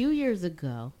 A few years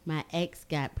ago, my ex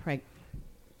got pregnant.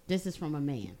 This is from a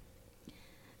man.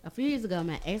 A few years ago,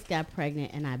 my ex got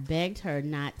pregnant, and I begged her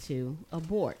not to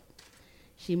abort.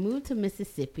 She moved to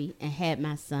Mississippi and had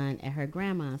my son at her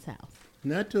grandma's house.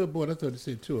 Not to abort. I thought you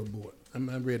said to abort. I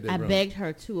read that wrong. I begged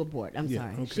her to abort. I'm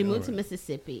sorry. Okay, she moved to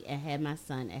Mississippi and had my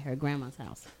son at her grandma's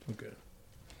house. Okay.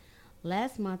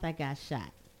 Last month, I got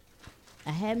shot. I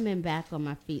haven't been back on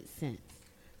my feet since.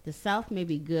 The South may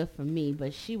be good for me,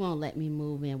 but she won't let me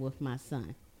move in with my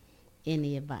son.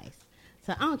 Any advice?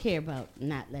 So I don't care about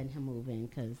not letting him move in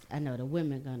because I know the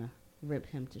women are going to rip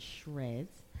him to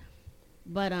shreds.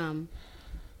 But my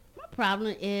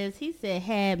problem is he said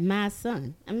had my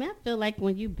son. I mean, I feel like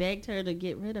when you begged her to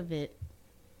get rid of it.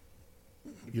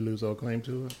 You lose all claim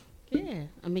to it? Yeah.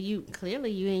 I mean, you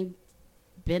ain't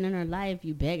been in her life.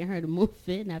 You begging her to move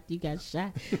in after you got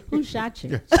shot. Who shot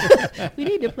you? We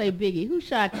need to play Biggie. Who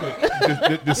shot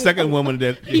you? the second woman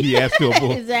that he asked to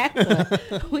abort.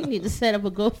 Exactly. We need to set up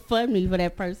a GoFundMe for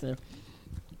that person.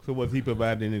 So was he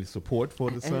providing any support for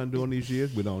the son during these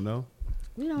years? We don't know.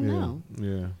 We don't know.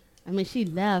 Yeah. I mean, she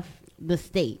left the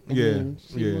state. I mean,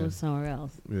 she moved somewhere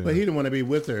else. Yeah. But he didn't want to be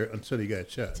with her until he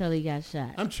got shot. Until he got shot.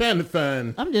 I'm trying to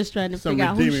find. I'm just trying to some figure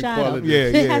out who redeeming shot qualities. him.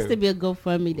 Yeah, There has to be a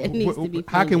GoFundMe that needs to be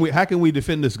funded. How can we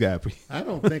defend this guy? I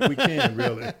don't think we can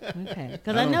really. Okay,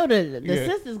 because I know the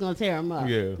sister's gonna tear him up.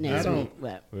 Yeah. Next I don't- week.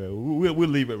 But We'll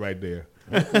leave it right there.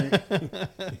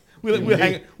 We'll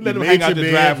may- let him you hang made out your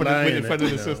the bed drive in lying front of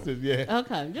the at, you know. sisters. Yeah.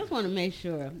 okay, just want to make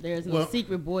sure there's no Well-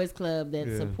 secret boys club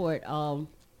that support all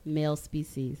male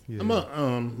species. I'm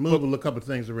gonna move a couple of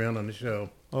things around on the show.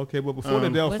 Okay, but before the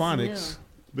What's Delphonics,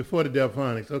 Before the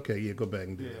Delphonics, okay, go back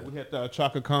and do yeah, that. we had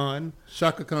Chaka Khan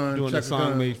Shaka Khan, doing Chaka a song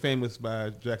Khan. made famous by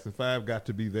Jackson 5, Got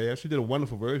to Be There. She did a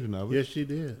wonderful version of it. Yes, she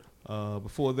did.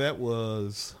 Before that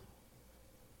was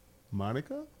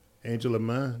Monica. Angel of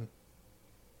Mine.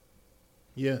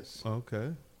 Yes.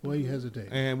 Okay. Why you hesitate?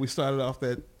 And we started off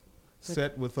that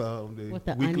set with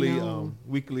the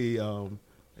weekly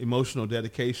emotional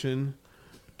dedication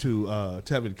to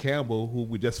Tevin Campbell, who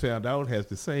we just found out has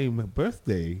the same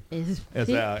birthday It's as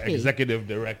our 50. executive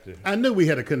director. I knew we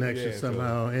had a connection Yeah, so,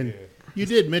 somehow, and yeah. you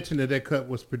did mention that cut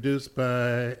was produced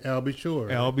by Al B. Shore.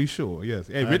 right? Al B. Shore, yes.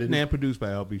 And I written didn't- and produced by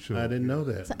Al B. Shore. I didn't know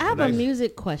that. So I have a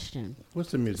music question.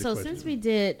 What's the music So question? since we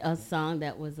did a song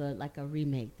that was like a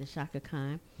remake, the Shaka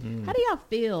Khan, how do y'all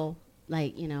feel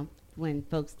like, when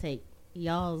folks take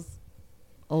y'all's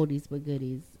oldies but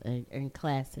goodies and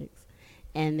classics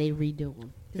and they redo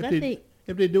them?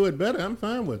 If they do it better, I'm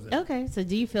fine with it. Okay, so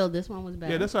do you feel this one was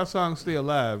better? Yeah, that's our song Stay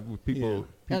Alive with people.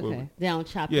 Okay, they don't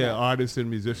chop it Yeah, up. artists and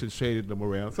musicians shaded them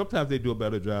around. Sometimes they do a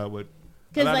better job, but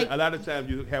 'Cause a lot of times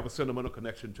you have a sentimental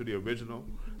connection to the original.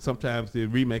 Sometimes the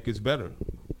remake is better.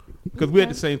 Because we had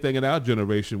the same thing in our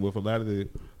generation with a lot of the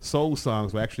soul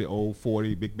songs were actually old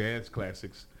 40 big bands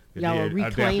classics. that Y'all they were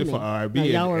had adapted reclaiming. for R&B. No,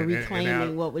 y'all were and reclaiming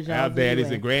our, what was our y'all's daddies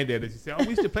anyway. and granddaddies. You say, oh, we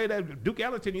used to play that. Duke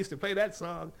Ellington used to play that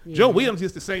song. Yeah. Joe Williams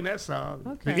used to sing that song.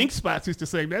 Okay. The Ink Spots used to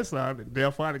sing that song. And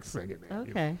Delphonics singing that.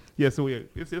 Okay. Yeah, so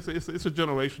it's a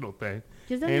generational thing.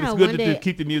 'Cause I And know it's good one to day-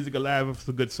 keep the music alive if it's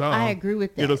a good song. I agree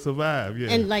with that. It'll survive, yeah.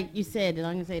 And like you said, as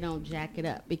long as they don't jack it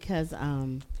up, because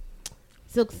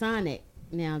Silk Sonic,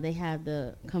 now they have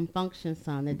the Confunction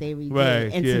song that they redid,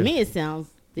 Right, and yeah. to me it sounds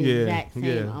the Yeah, exact same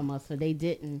yeah. almost. So they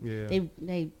didn't. Yeah.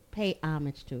 They pay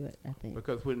homage to it, I think.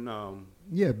 Because when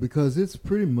Yeah, because it's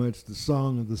pretty much the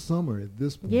song of the summer at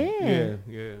this point. Yeah.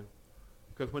 yeah.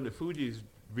 Because when the Fugees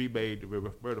remade the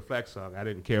Roberta Flack song, I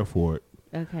didn't care for it.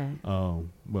 Okay.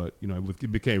 But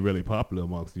it became really popular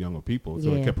amongst the younger people,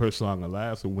 so it Yeah. kept her song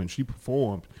alive. So when she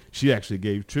performed, she actually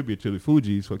gave tribute to the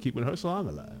Fugees for keeping her song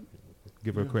alive.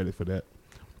 Give her credit for that.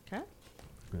 Okay.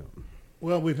 Yeah.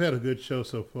 Well, we've had a good show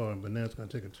so far, but now it's going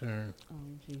to take a turn. Oh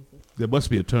Jesus. There must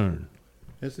be a turn.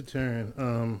 It's a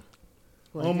turn.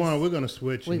 Well, Omar, we're going to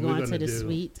switch. We're and going gonna to the do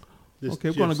suite. this Okay,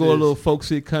 we're gonna go a little Gypsies-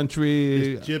 folksy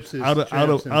country. this Gypsies, out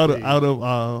Tramps, and Thieves.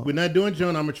 of. We're not doing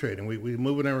Joan Armour trading. We're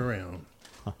moving them around.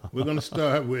 We're going to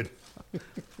start with.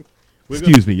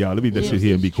 Excuse me, y'all. Let me let you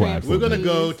hear and be Gypsies, quiet. Tramps, For We're a going to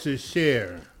minute. go to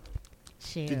Cher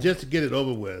Share. just to get it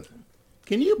over with.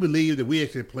 Can you believe that we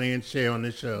actually playing Cher on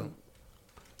this show?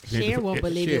 Cher won't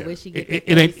believe Cher. it when she gets.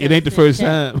 It ain't the first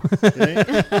time.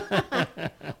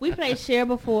 We played Cher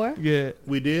before. Yeah,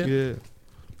 We did. yeah.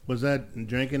 Was that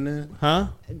drinking that? Huh?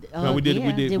 Oh, No, we did. yeah.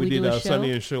 We did. We do did. a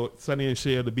show? Sunny and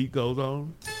Cher. The beat goes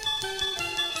on.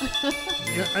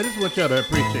 Yeah, I just want y'all to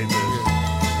appreciate this.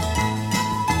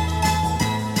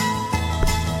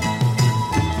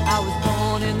 I was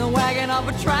born in the wagon of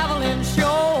a traveling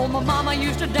show. My mama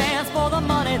used to dance for the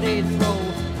money they'd throw.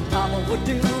 Papa would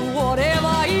do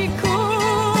whatever he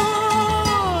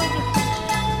could.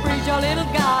 Preach a little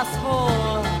gospel.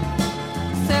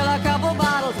 Sell a couple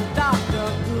bottles of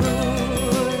Dr.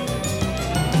 Good.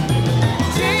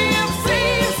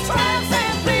 Gypsies, tramps,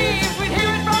 and thieves. We'd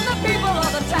hear it from the people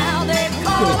of the town. They'd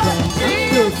call us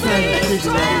gypsies,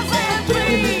 tramps, and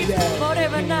thieves. But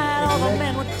every night all the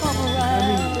men would come I around.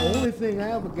 mean, the only thing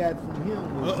I ever got from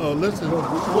him was Uh-oh, listen.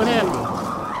 What happened?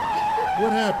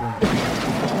 What happened?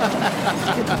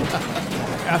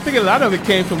 I think a lot of it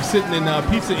came from sitting in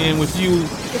Pizza Inn with you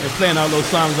and playing all those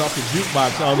songs off the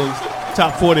jukebox, all those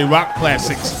top 40 rock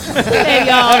classics. Hey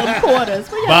y'all, them quarters.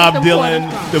 Where y'all Bob get them Dylan,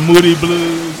 quarters the Moody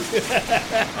Blues,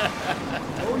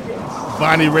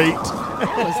 Bonnie Raitt. from?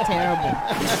 That was terrible.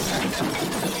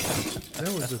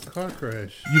 That was a car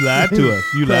crash. You lied to us.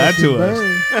 You lied to us.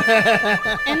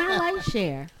 And I like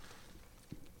Cher.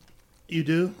 You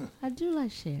do? I do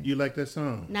like Cher. You like that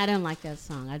song? No, I don't like that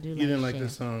song. I do like You didn't like Cher. that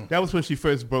song? That was when she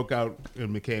first broke out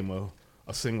and became a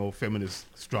single feminist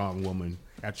strong woman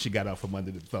after she got out from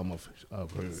under the thumb of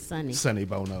her Sonny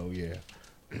Bono. Yeah.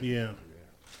 Yeah.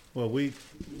 Well, we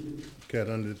got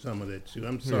under some of that too.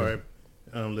 I'm sorry,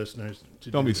 listeners.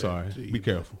 Don't do be that sorry. to you, Be but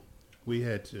careful. We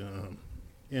had to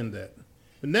end that.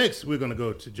 But next, we're going to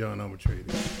go to John Armour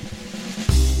Trading.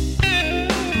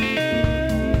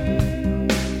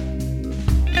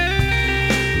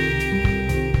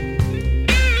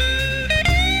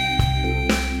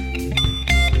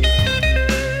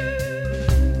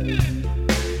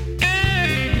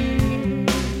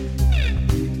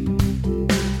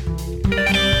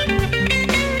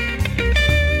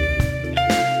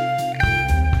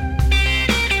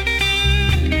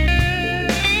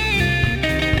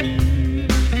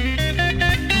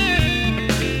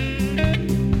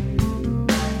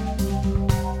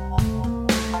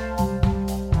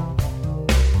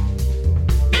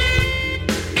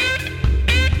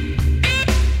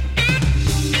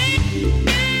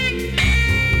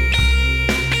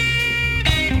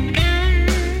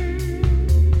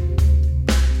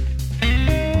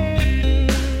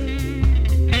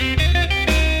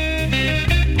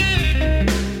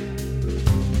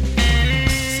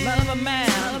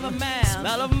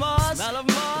 smell of moss,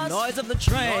 the noise of the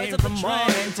train from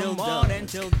morning till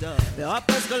dusk. The up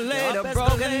escalator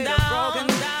broken down,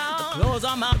 the clothes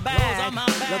on my back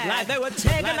look like they were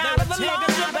taken out of the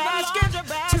laundry basket.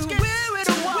 Too weary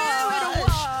to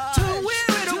wash, too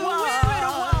weary to wash.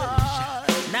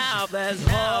 Now there's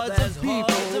hordes of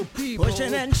people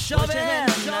pushing and shoving,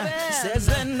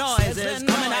 sizzling noises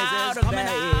coming out of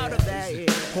their ears.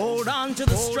 Hold on to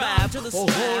the strap,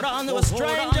 hold on to a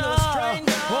stranger.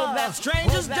 Hope that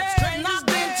stranger's day not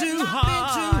been too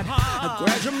hard.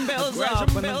 Aggression builds up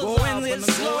and the going is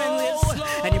slow,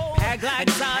 and you pack like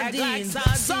sardines.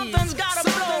 Something's gotta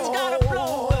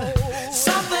blow.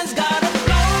 Something's gotta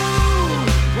blow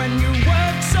when you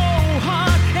work so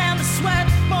hard and the sweat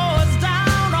pours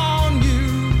down on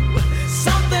you.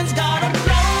 Something's gotta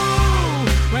blow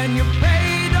when you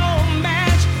pay don't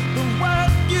match the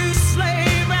work you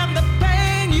slave and the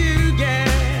pain you get.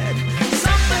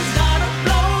 Something's gotta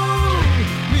blow.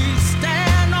 Please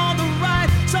stand on the right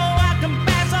so I can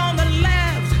pass on the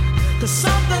left. 'Cause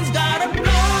something's gotta blow.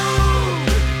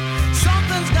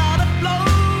 Something's gotta blow.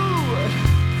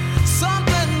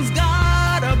 Something's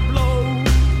gotta blow.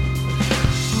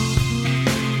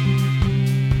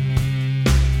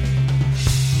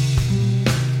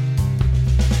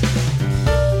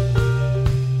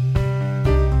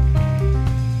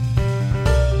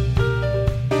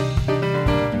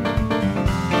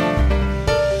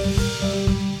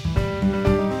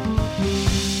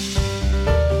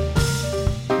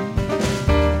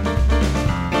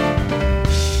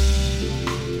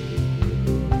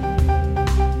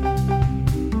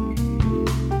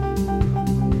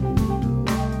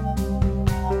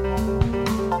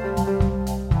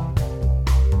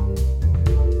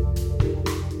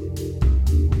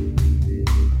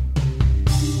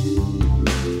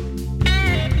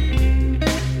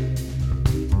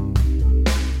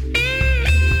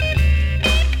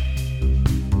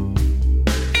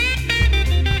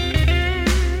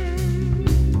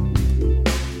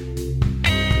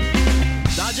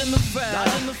 Dodging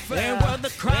the fair, ain't worth the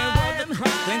crime.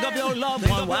 Think of your loved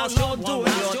one whilst you're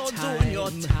doing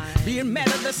your time. Being met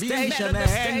at the station, there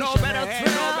ain't no better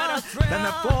thrill than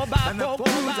the 4x4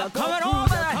 cruiser coming over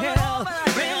the hill.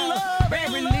 Bring love,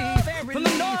 bring relief from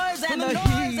the noise and the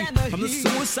heat, from the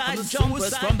suicide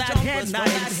jumpers, from that head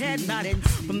nodding,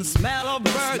 from the smell of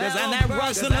burgers and that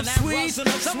rustling of sweets.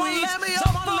 Someone let me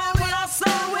up when I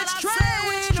say which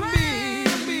train to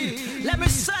be. Let me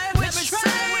say which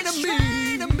train to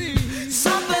be.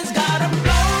 Something's gotta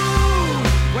blow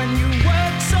when you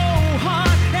work so hard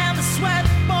and the sweat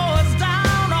pours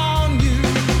down on you.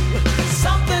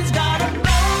 Something's gotta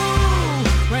blow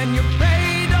when your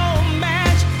pay don't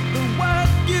match the work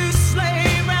you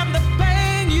slave and the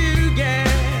pain you get.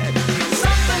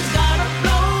 Something's gotta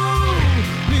blow.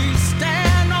 Please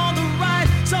stand on the right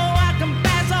so I can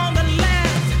pass on the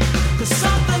left. 'Cause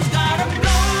something's gotta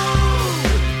blow.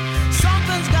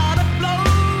 Something's gotta blow.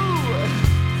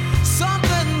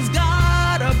 Something's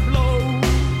gotta blow.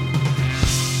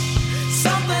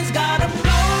 Something's gotta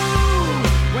blow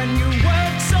when you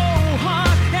work so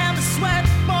hard and the sweat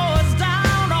pours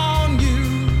down on you.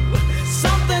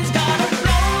 Something's gotta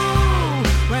blow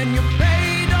when your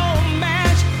pay don't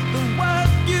match the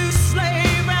work you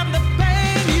slave and the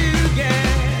pain you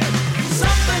get.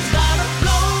 Something's gotta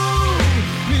blow.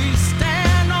 Please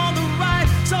stand on the right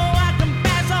so I can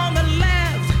pass on the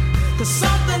left. 'Cause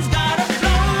something's gotta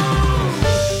blow.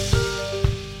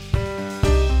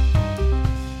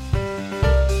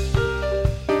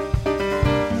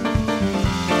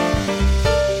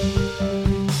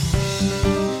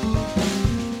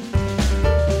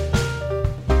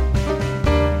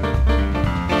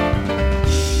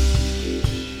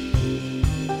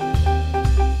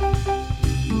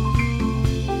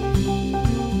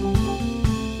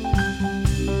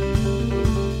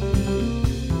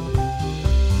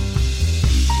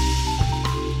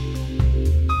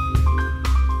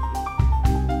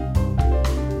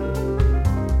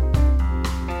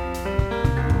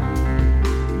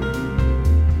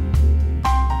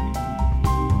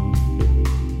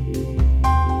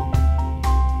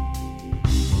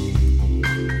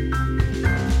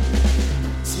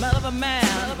 Smell of a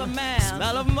man,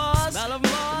 smell of moss,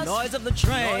 the noise of the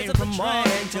train from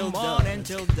morning till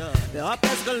dusk. The up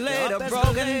escalator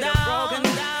broken down, the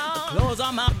clothes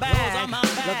on my back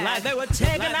look like they were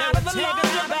taken out of the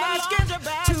laundry basket.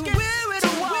 Too weary to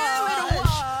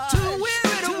wash, too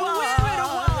weary to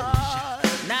wash.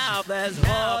 Now there's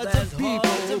hordes of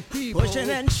people pushing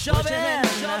and shoving,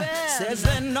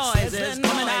 sizzling noises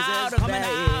coming out of their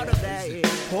ears.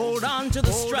 Hold on to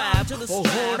the strap,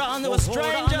 hold on to a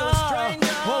stranger.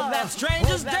 Hope that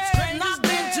stranger's day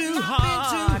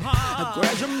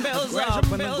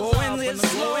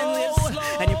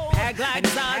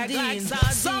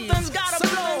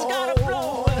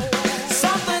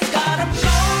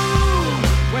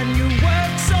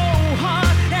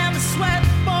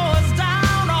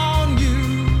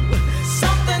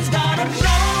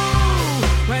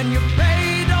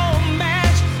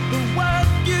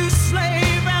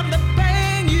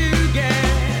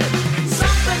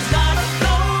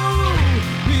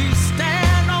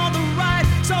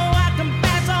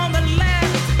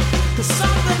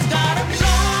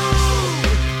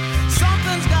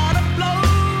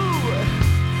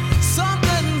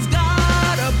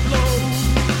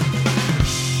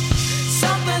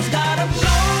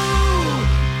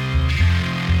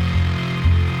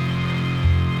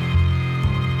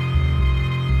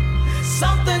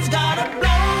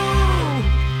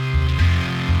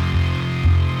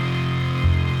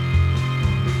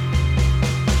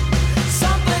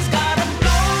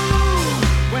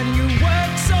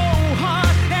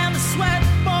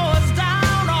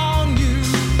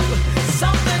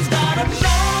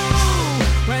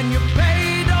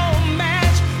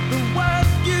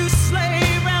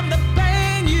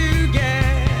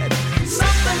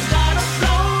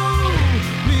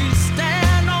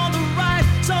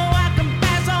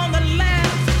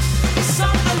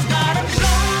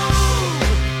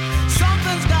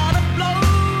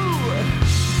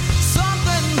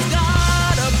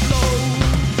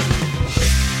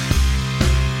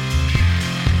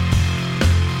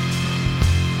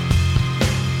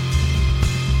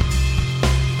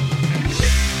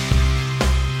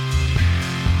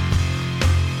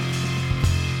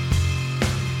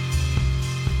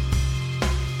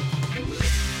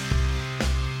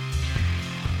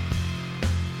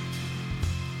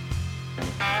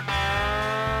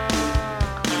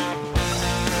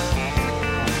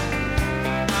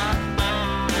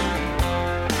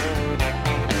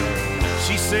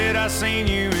said, I seen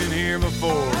you in here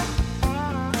before.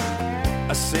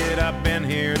 I said, I've been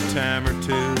here a time or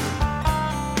two.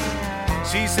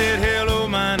 She said, hello,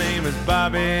 my name is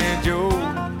Bobby Joe.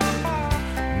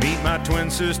 Meet my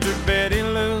twin sister, Betty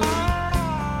Lou.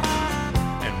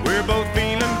 And we're both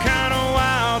feeling kind of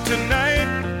wild tonight.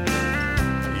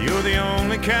 You're the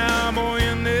only cowboy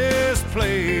in this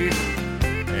place.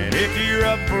 And if you're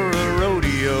up for a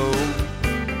rodeo,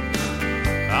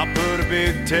 I'll put a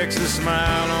big Texas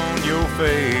smile on your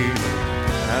face.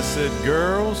 I said,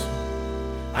 girls,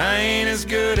 I ain't as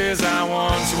good as I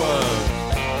once was.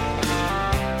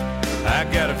 I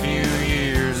got a few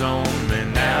years on me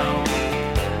now.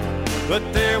 But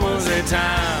there was a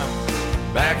time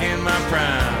back in my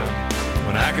prime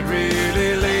when I could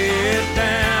really lay it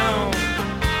down.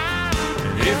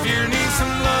 And if you need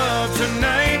some love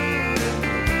tonight,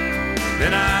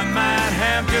 then I might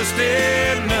have just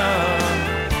enough.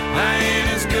 I ain't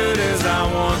as good as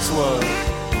I once was,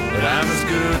 but I'm as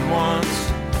good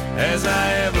once as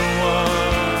I ever was.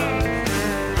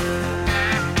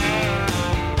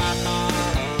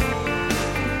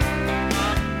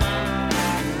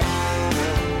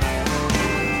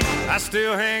 I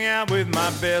still hang out with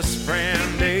my best friend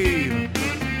Dave.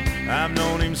 I've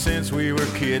known him since we were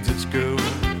kids at school.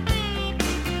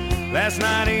 Last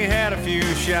night he had a few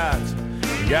shots,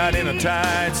 got in a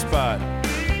tight spot,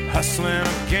 hustling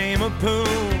a game of pool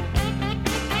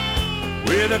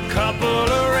with a couple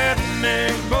of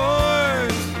redneck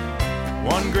boys,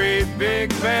 one great big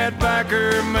bad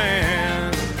biker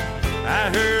man. I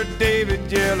heard David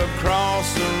yell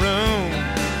across the room,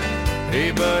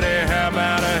 hey buddy, how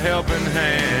about a helping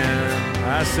hand?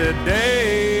 I said,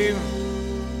 Dave,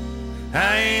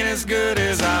 I ain't as good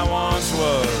as I once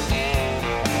was.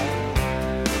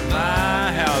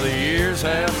 My, how the years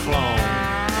have flown.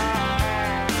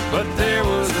 But there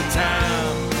was a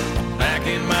time back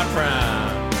in my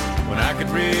prime when I could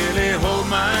really hold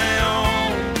my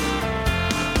own.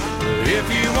 If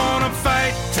you wanna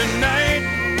fight tonight,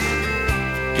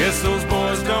 guess those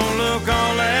boys don't look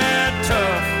all that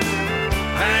tough.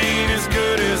 I ain't as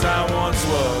good as I once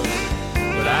was,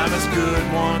 but I'm as good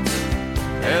once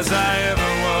as I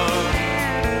ever was.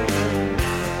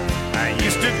 I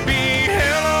used to be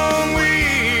hell on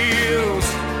wheels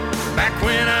back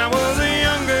when I was a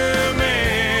younger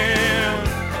man.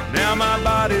 Now my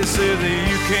body says that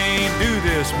you can't do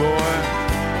this, boy,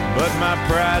 but my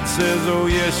pride says, oh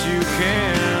yes you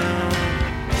can.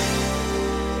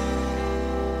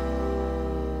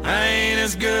 I ain't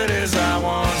as good as I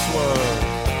once was.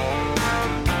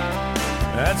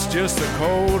 That's just the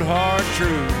cold hard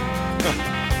truth.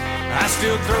 I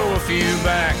still throw a few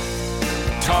back,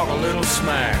 talk a little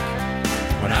smack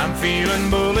when I'm feeling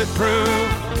bulletproof.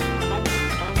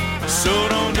 So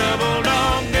don't double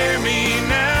dog dare me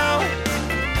now,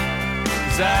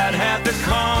 'cause I'd have to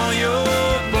call your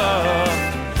bluff.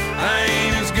 I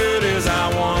ain't as good as I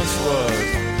once was,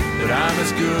 but I'm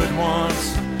as good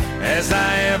once as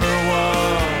I ever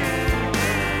was.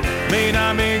 May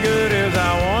not be good as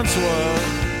I once was,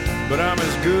 but I'm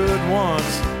as good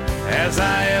once as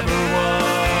I ever was.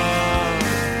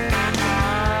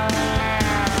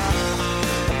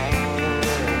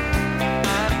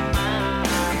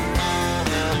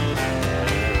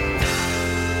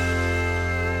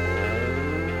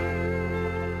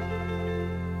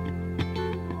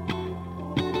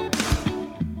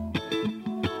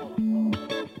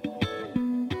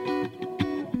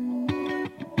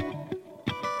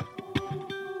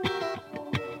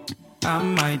 I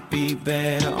might be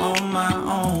better on my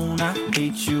own. I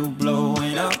hate you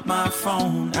blowing up my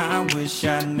phone. I wish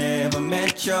I never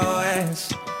met your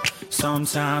ass.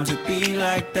 Sometimes it be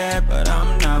like that, but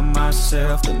I'm not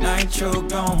myself the night you're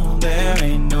gone. There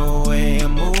ain't no way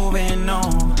I'm moving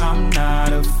on. I'm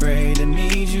not afraid to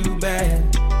need you back.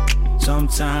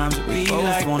 Sometimes we both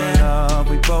like wanna that. Love,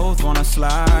 we both wanna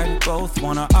slide, we both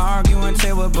wanna argue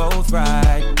until we're both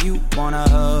right. You wanna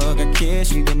hug or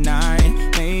kiss you goodnight.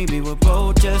 Maybe we're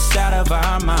both just out of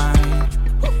our mind.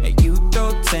 And you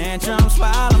throw tantrums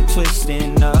while I'm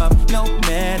twisting up. No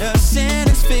medicine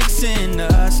is fixing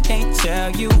us. Can't tell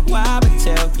you why, but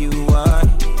tell you what.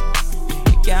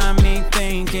 You got me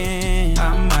thinking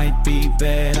I might be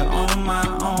better on my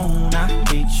own. I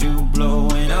hate you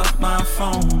blowing up my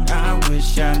phone. I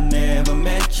wish I never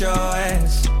met your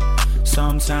ass.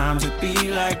 Sometimes it be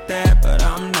like that, but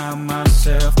I'm not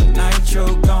myself the night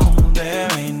you're gone. There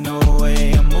ain't no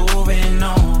way I'm moving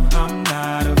on. I'm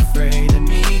not afraid to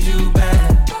need you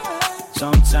back.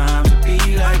 Sometimes it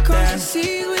be like that.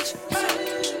 See which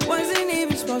wasn't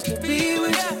even supposed to be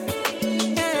with you.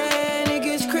 And it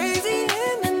gets crazy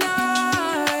in the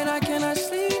night. I cannot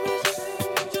sleep.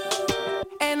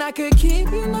 I could keep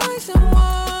you nice and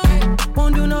warm.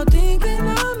 Won't do no thinking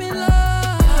I'm in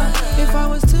love. If I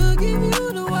was to give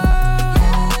you the world,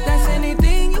 that's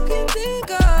anything you can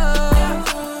think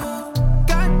of.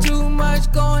 Got too much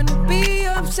going to be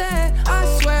upset. I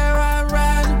swear I'd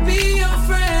rather be your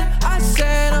friend. I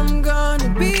said I'm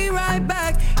gonna be right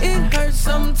back. It hurts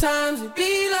sometimes to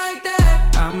be like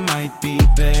that. I might be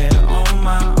better on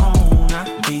my own. I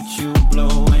hate you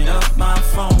blowing up my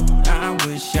phone. I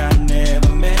wish I never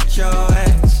met your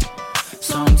ex.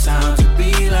 Sometimes it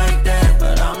be like that,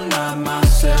 but I'm not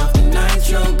myself the night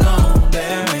you're gone.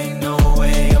 There ain't no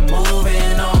way I'm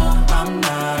moving on. I'm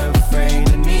not afraid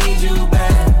to need you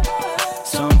back.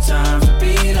 Sometimes it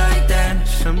be like that.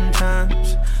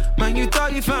 Sometimes when you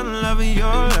thought you found the love of your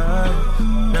life,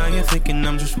 now you're thinking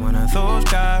I'm just one of those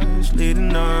guys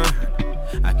leading on.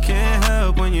 I can't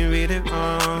help when you read it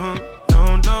wrong.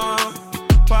 Don't know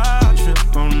why I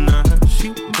trip on her.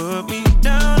 She put me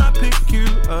down, I pick you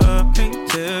up. Can't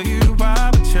tell you why,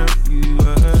 but tell you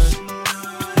what.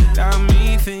 Got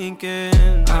me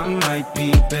thinking I might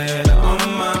be better on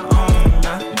my own.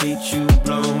 I hate you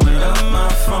blowing up my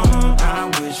phone. I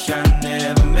wish I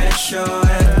never met your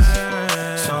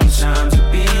ex. Sometimes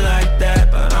it be like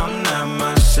that, but I'm not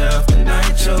myself the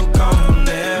night you're gone.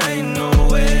 There ain't no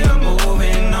way I'm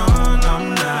moving on.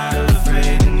 I'm not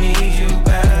afraid to need you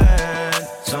back.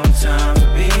 Sometimes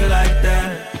it be like that.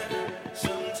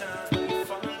 Sometimes we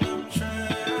fall on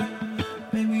track.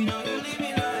 Baby, don't you leave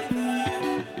me like that.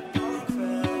 Don't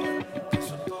cry.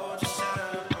 Support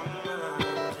yourself on my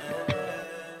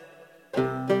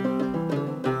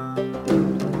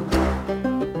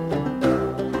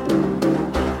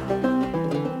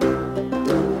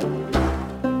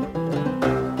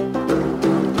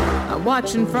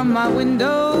Watching from my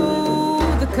window,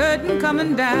 the curtain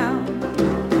coming down.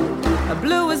 A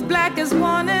blue as black as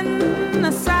morning,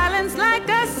 a silence like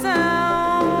a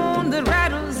sound that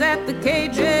rattles at the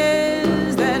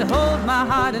cages that hold my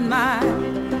heart and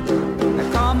mind.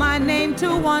 I call my name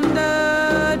to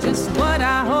wonder just what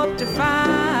I hope to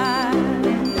find.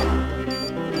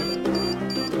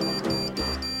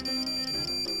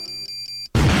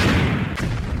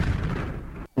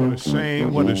 What a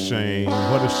shame, what a shame,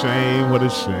 what a shame, what a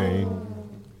shame.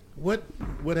 What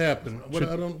happened?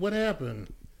 What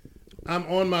happened? I'm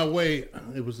on my way.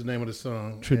 It was the name of the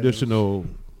song. Traditional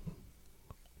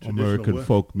American what?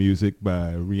 folk music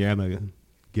by Rihanna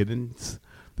Giddens,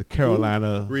 the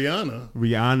Carolina.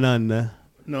 Rihanna.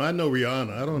 No, I know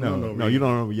Rihanna. I don't know no Rihanna. No, you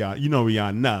don't know Rihanna. You know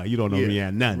Rihanna. You don't know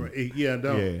Rihanna. Right. Yeah, I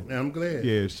don't. Yeah. I'm glad.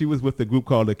 Yeah, she was with the group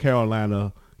called the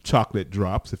Carolina Chocolate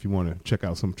Drops, if you want to check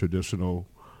out some traditional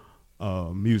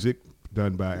music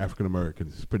done by African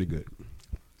Americans. It's pretty good.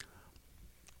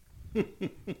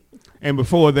 And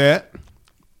before that,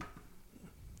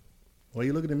 why are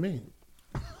you looking at me?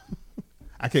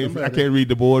 I can't read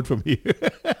the board from here.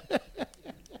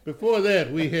 Before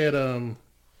that, we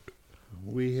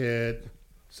had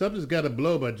Something's Got to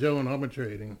Blow by Joe and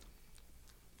Arbitrating.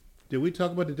 Did we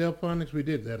talk about the Delphonics? We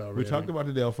did that already. We talked about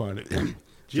the Delphonics.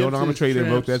 Joe and Arbitrating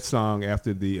wrote that song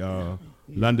after the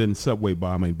London subway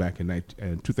bombing back in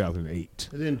 2008.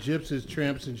 And then Gypsies,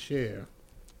 Tramps, and Cher.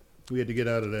 We had to get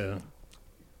out of there.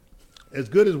 As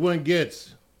Good as One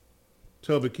Gets,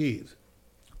 Toby Keith.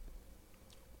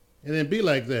 And then Be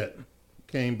Like That,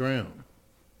 Kane Brown.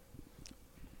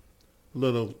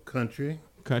 Little country.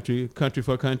 Country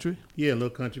for country? Yeah, little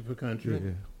country for country.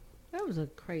 Yeah. That was a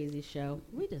crazy show.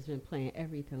 We just been playing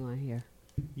everything on here.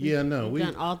 Yeah, no. We've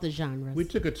done all the genres. We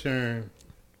took a turn.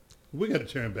 We got to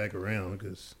turn back around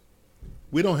because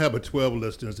we don't have 12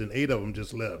 listeners and 8 of them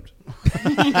just left.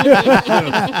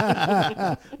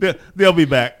 They'll be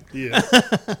back. Yeah.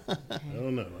 I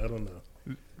don't know.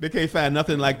 They can't find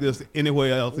nothing like this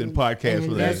anywhere else in podcast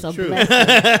land. That's a blessing.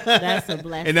 That's a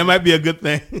blessing. And that might be a good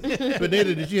thing.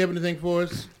 Benita, did you have anything for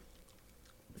us?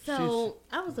 So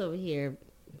I was over here.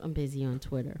 I'm busy on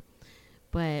Twitter.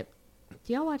 But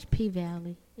do y'all watch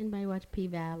P-Valley? Anybody watch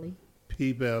P-Valley?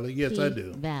 P-Valley? Yes, I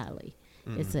do. P-Valley.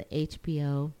 Mm-hmm. It's an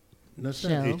HBO No, it's show.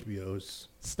 not HBO. It's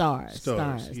Stars.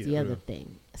 Yeah, the other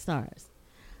thing. Stars.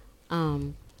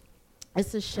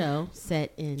 It's a show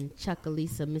set in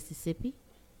Chucalissa, Mississippi.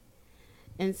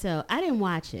 And so I didn't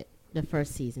watch it the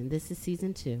first season. This is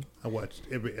season 2. I watched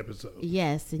every episode.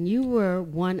 Yes, and you were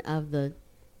one of the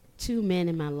 2 men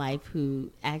in my life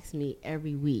who asked me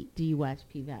every week, do you watch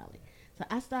P-Valley? So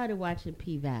I started watching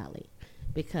P-Valley.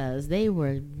 because they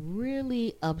were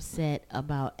really upset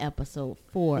about episode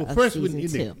 4 Well, of first season we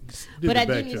need 2. to do But the I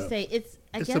do need to backdrop. say it's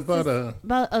It's guess about it's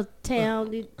about a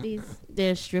town.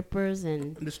 They're strippers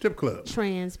and the strip club.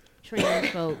 trans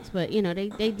folks, but you know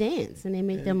they dance and they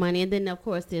make their money, and then of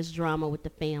course there's drama with the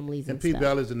families and And P stuff.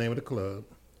 Valley is the name of the club.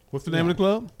 What's the name of the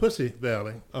club? Pussy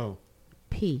Valley. Oh.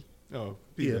 P. Oh.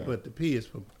 Yeah, but the P is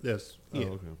for that's. Yeah.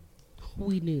 Oh, okay.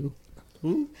 We knew.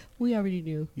 Who? We already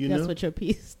knew. You That's knew? what your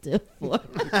P stood for.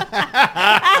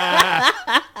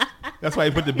 That's why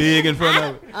you put the big in front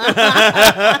of it.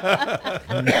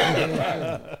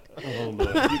 Oh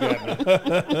Lord, you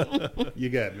got me. You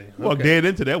got me. Walked dead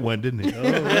into that one, didn't he? All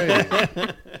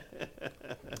right.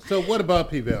 So what about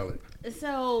P Valley?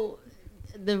 So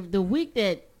the week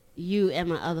that you and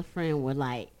my other friend were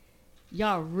like,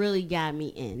 y'all really got me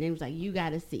in. It was like, you got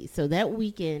to see. So that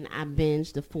weekend I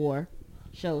binged the 4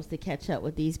 shows to catch up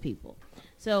with these people.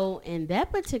 So in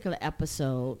that particular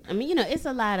episode, I mean, you know, it's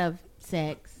a lot of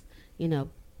sex, you know,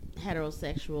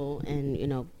 heterosexual and, you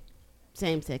know,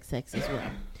 same-sex sex as well.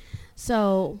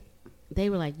 So they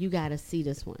were like, you got to see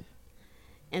this one.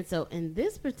 And so in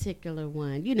this particular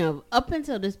one, you know, up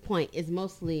until this point, it's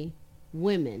mostly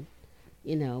women,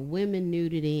 you know, women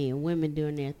nudity and women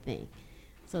doing their thing.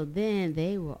 So then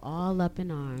they were all up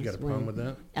in arms. You got a problem with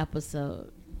that?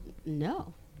 Episode,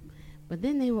 no. But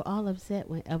then they were all upset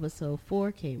when episode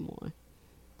 4 came on,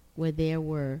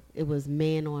 where it was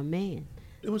man on man.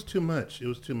 It was too much. It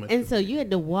was too much. And so you had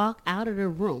to walk out of the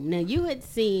room. Now, you had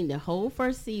seen the whole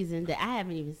first season that I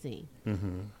haven't even seen.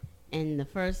 Mm-hmm. And the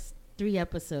first 3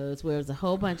 episodes where it was a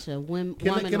whole bunch of women Can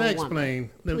I woman.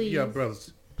 explain? Please. Yeah,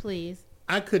 brothers. Please.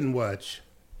 I couldn't watch.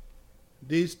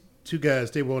 These 2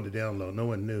 guys, they wanted to download. No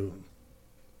one knew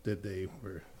that they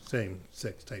were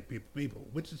same-sex type people,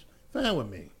 which is fine with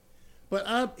me. But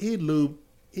he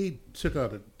took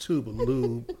out a tube of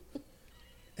lube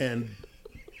and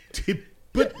he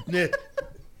put it,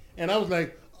 and I was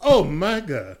like, oh my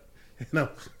God. And I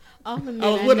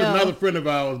was with another friend of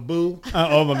ours, Boo.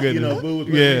 Oh my goodness. You know, Boo was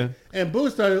with me. And Boo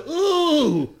started,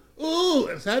 ooh.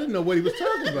 And so I didn't know what he was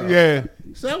talking about. Yeah.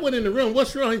 So I went in the room.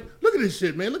 What's wrong? Look at this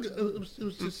shit, man. Look, it was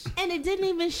just. And it didn't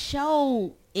even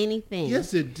show anything.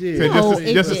 Yes, it did. So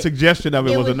just a suggestion of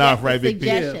it was enough, right, Big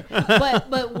P?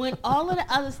 But when all of the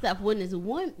other stuff, when it's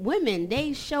women,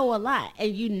 they show a lot,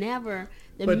 and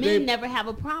the men never have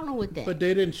a problem with that. But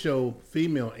they didn't show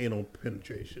female anal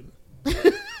penetration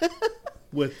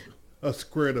with a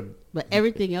squirt of. But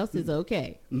everything else is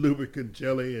okay. Lubricant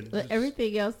jelly and. But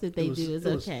everything else that they do is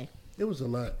okay. It was a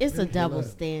lot. It's a double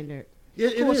standard. Yeah,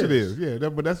 of course it is. Yeah,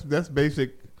 but that's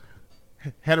basic.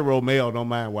 Hetero male don't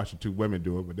mind watching 2 women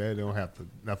do it, but they don't have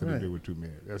nothing to do with 2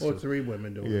 men. That's or 3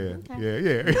 women doing it.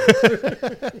 Yeah.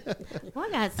 Well, I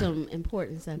got some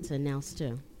important stuff to announce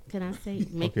too. Can I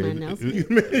make my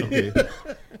announcement? Okay.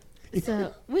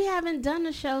 So we haven't done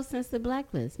a show since the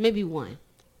Blacklist. Maybe one.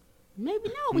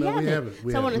 Maybe we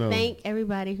haven't. So I want to thank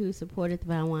everybody who supported the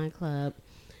Vine Wine Club,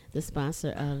 the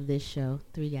sponsor of this show,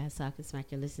 3 Guys Talking Smack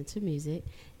and Listen to Music,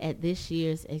 at this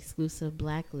year's exclusive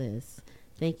Blacklist.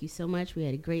 Thank you so much. We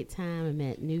had a great time and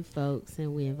met new folks,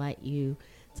 and we invite you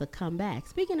to come back.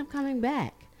 Speaking of coming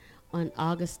back, on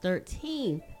August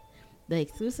 13th, the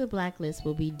exclusive Blacklist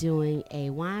will be doing a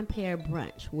wine pair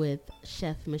brunch with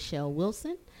Chef Michelle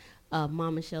Wilson of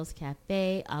Mom Michelle's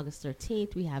Cafe. August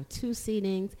 13th, we have 2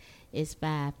 seatings. It's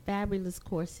 5 fabulous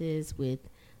courses with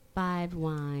 5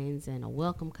 wines and a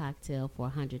welcome cocktail for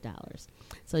 $100.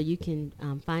 So you can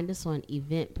find us on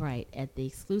Eventbrite at the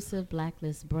exclusive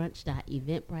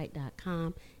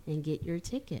blacklistbrunch.eventbrite.com and get your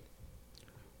ticket.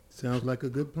 Sounds like a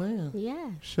good plan.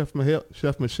 Yeah. Chef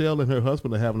Michelle and her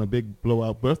husband are having a big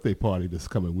blowout birthday party this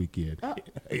coming weekend. Oh.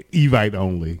 Evite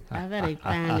only. I better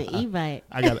find an Evite.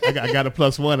 I got a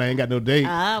 +1. I ain't got no date.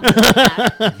 I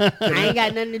ain't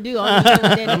got nothing to do.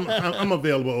 I'm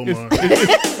available, Omar.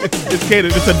 It's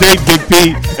catered. It's a date, Big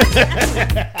P.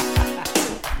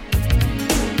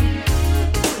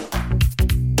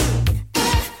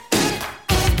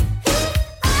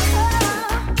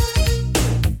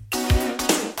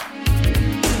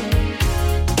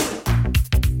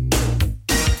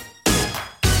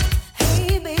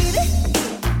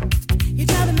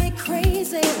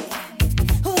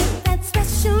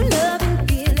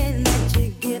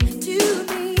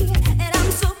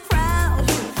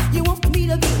 You want me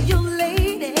to be your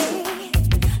lady.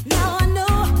 Now I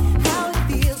know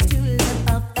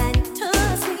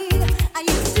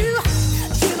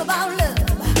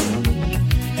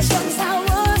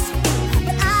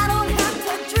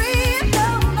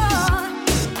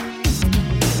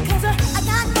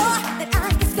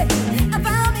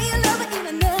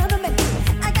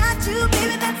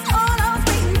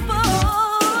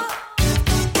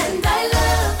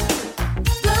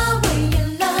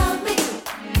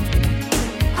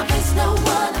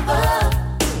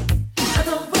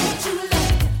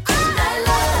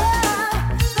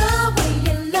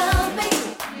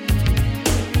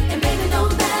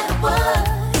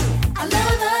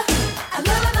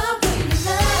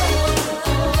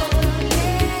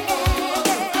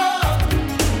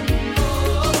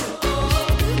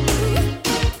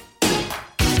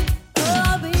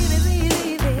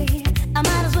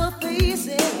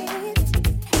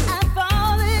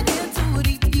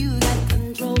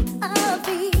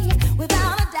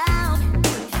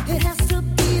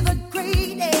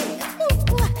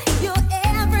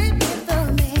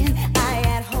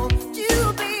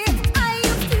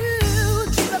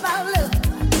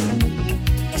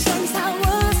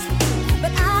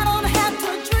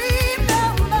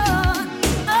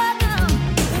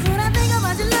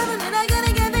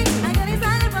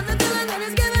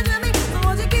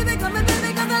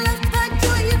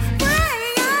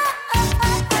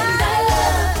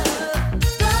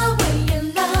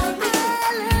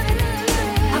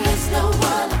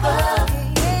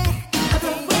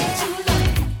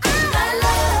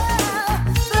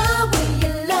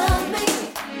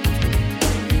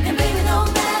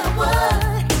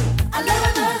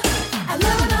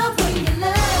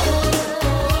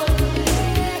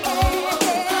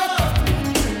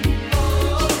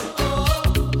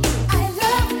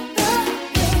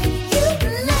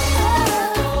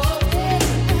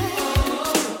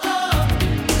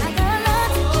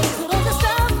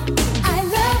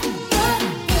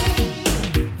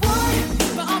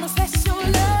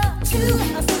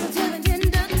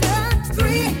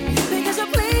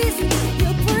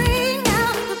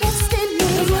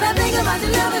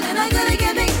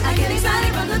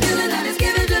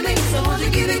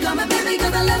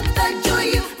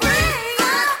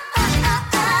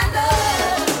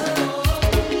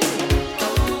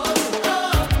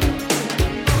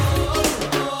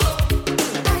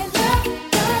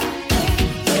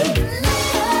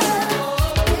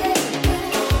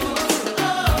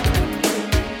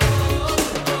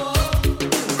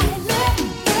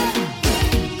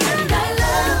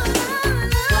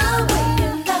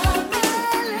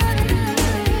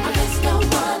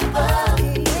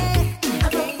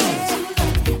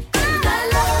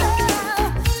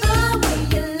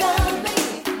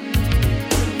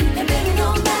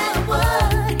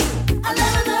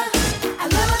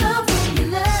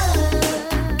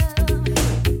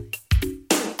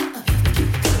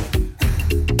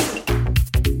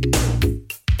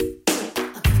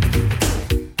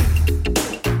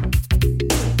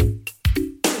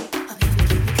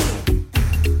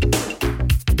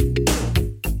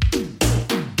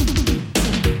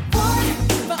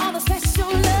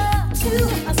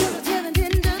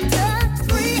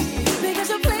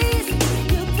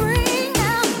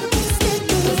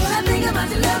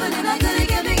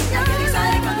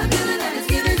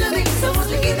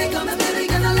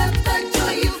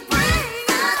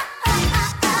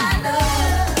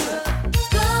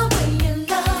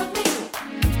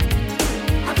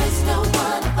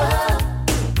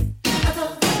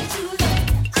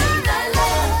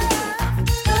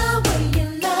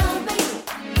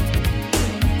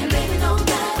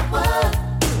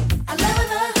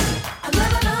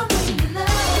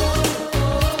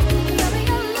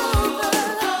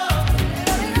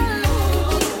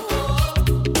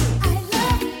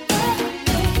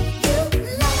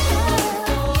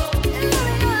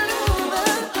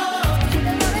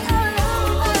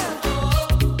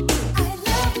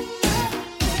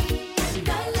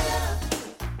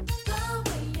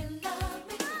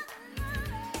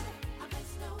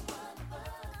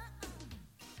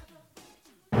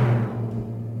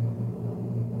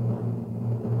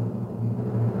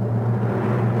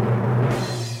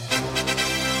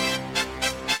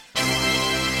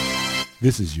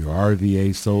This is your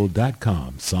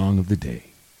RVASoul.com Song of the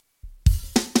Day.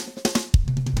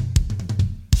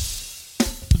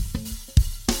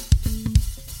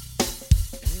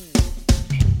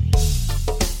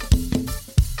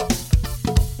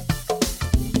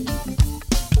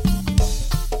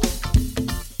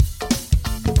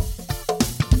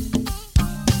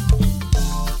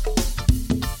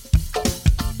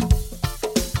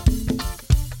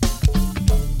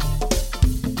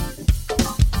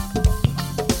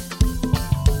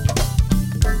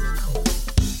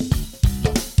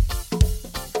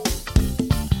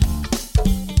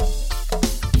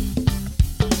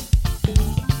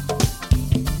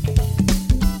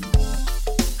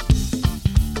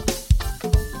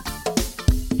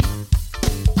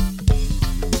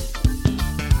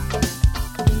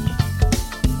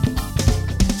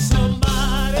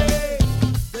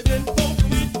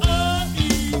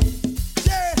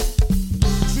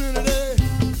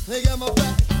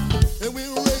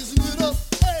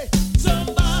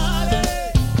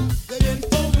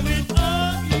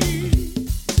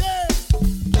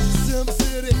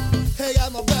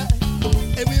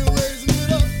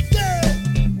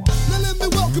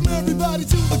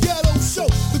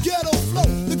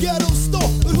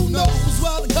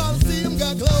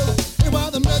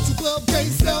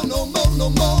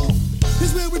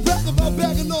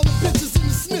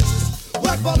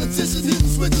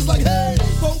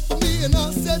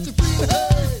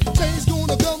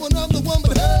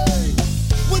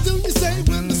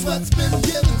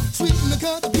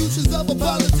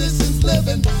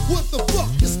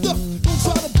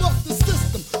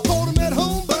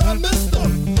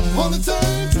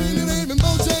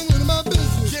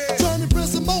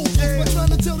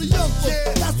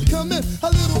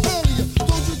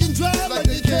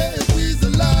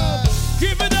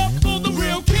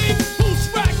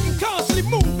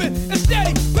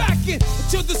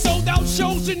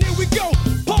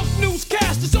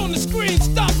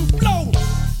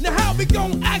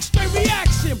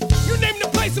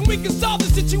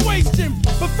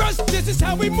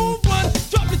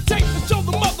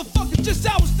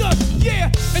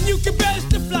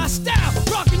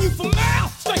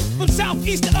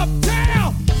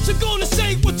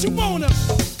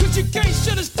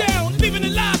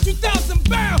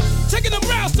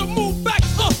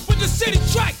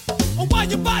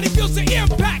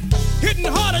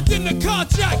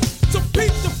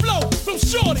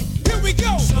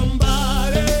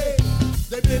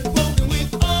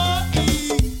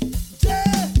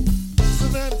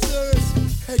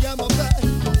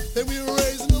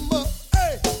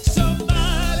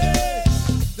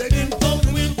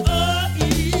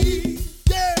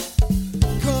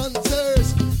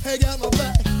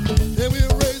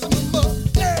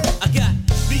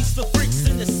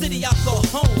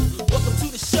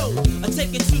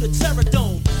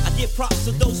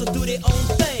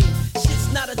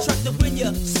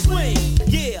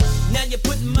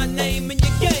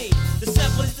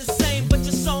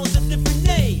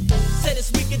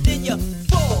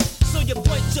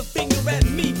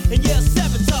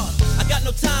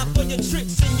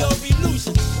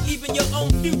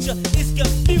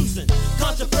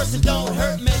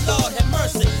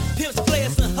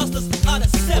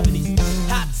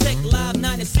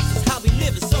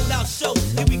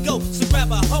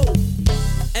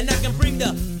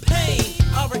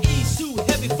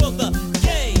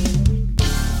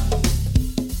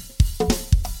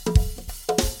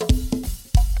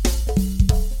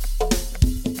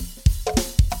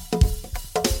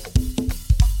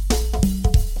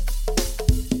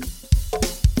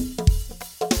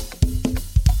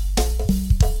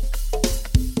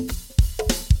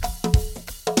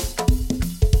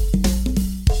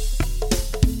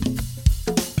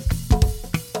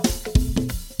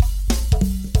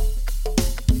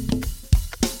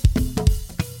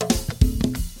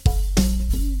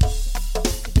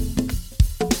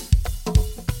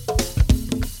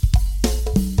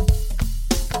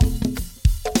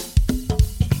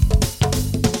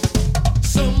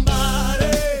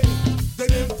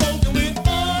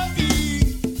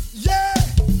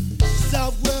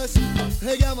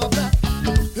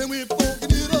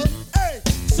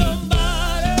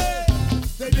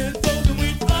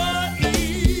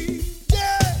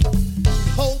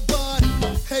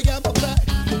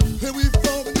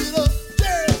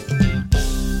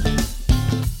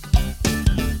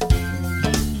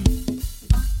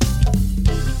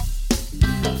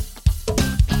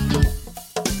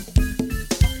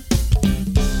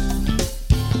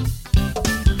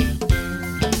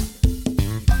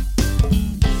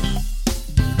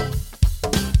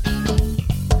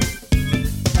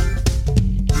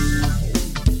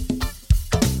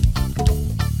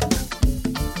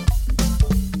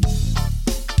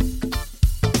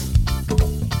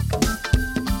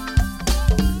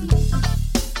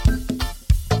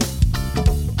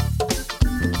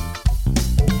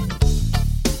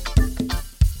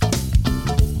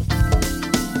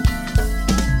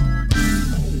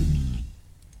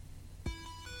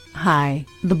 Hi,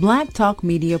 the Black Talk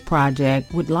Media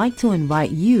Project would like to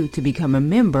invite you to become a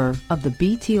member of the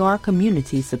BTR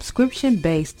Community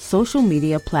subscription-based social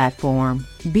media platform.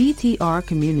 BTR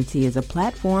Community is a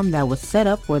platform that was set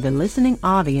up for the listening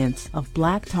audience of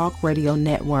Black Talk Radio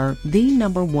Network, the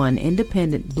 #1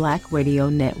 independent black radio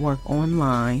network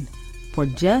online. For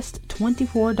just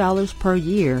 $24 per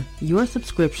year, your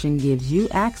subscription gives you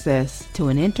access to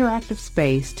an interactive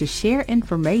space to share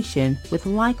information with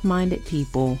like-minded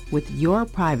people with your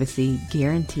privacy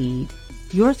guaranteed.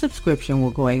 Your subscription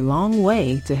will go a long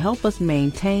way to help us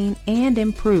maintain and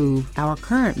improve our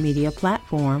current media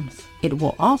platforms. It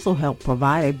will also help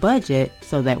provide a budget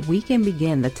so that we can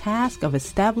begin the task of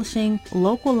establishing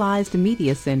localized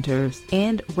media centers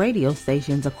and radio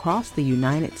stations across the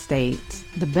United States.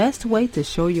 The best way to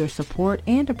show your support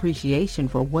and appreciation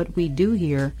for what we do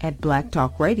here at Black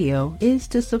Talk Radio is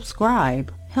to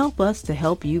subscribe. Help us to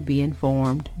help you be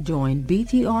informed. Join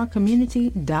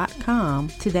btrcommunity.com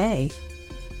today.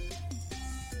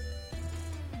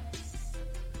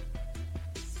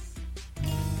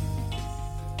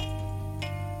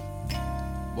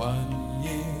 One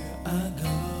year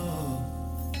ago,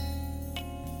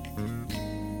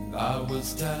 I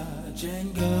was touch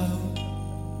and go.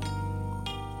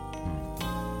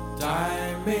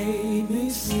 Time made me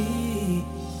see,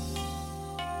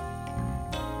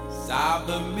 solved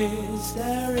the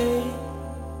mystery,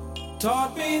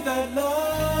 taught me that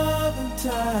love and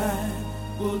time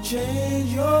will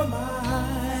change your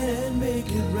mind and make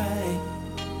it right.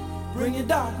 Bring your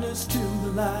darkness to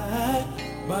the light.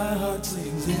 My heart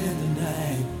sings in the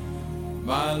night.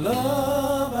 My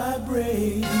love I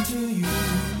bring to you.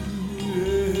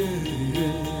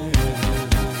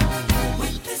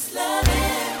 With this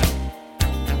loving,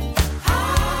 I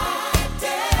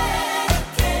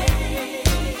dedicate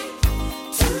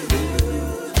to you,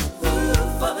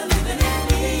 for the living in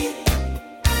me.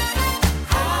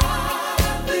 I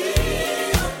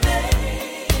will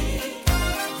make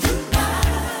you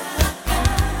mine.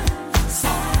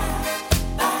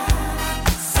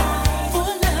 For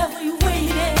love we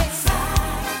waited,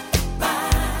 side by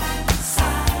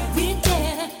side. We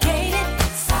dedicated,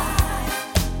 side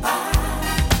by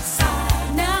side.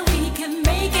 Now we can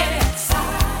make it,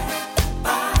 side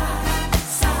by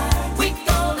side. We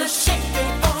gonna shake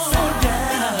it all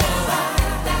down.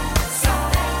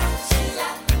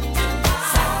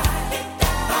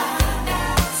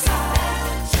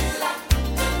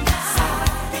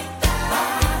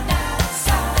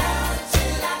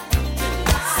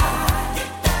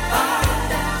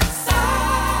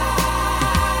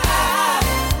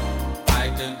 I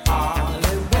can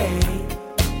hardly wait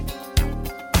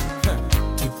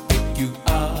to pick you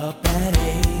up at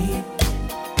 8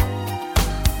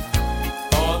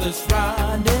 for this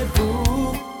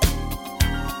rendezvous.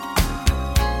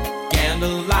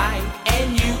 Candlelight and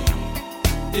you,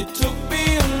 it took me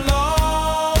a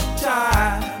long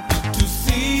time to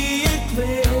see it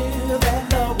clear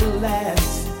that love will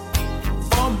last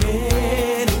for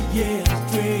many years.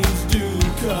 Dreams do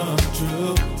come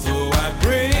true, so I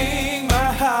bring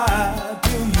my heart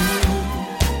to you.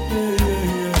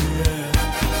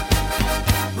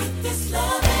 With this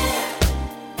loving,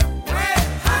 I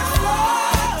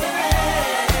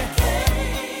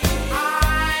dedicate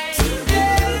to you.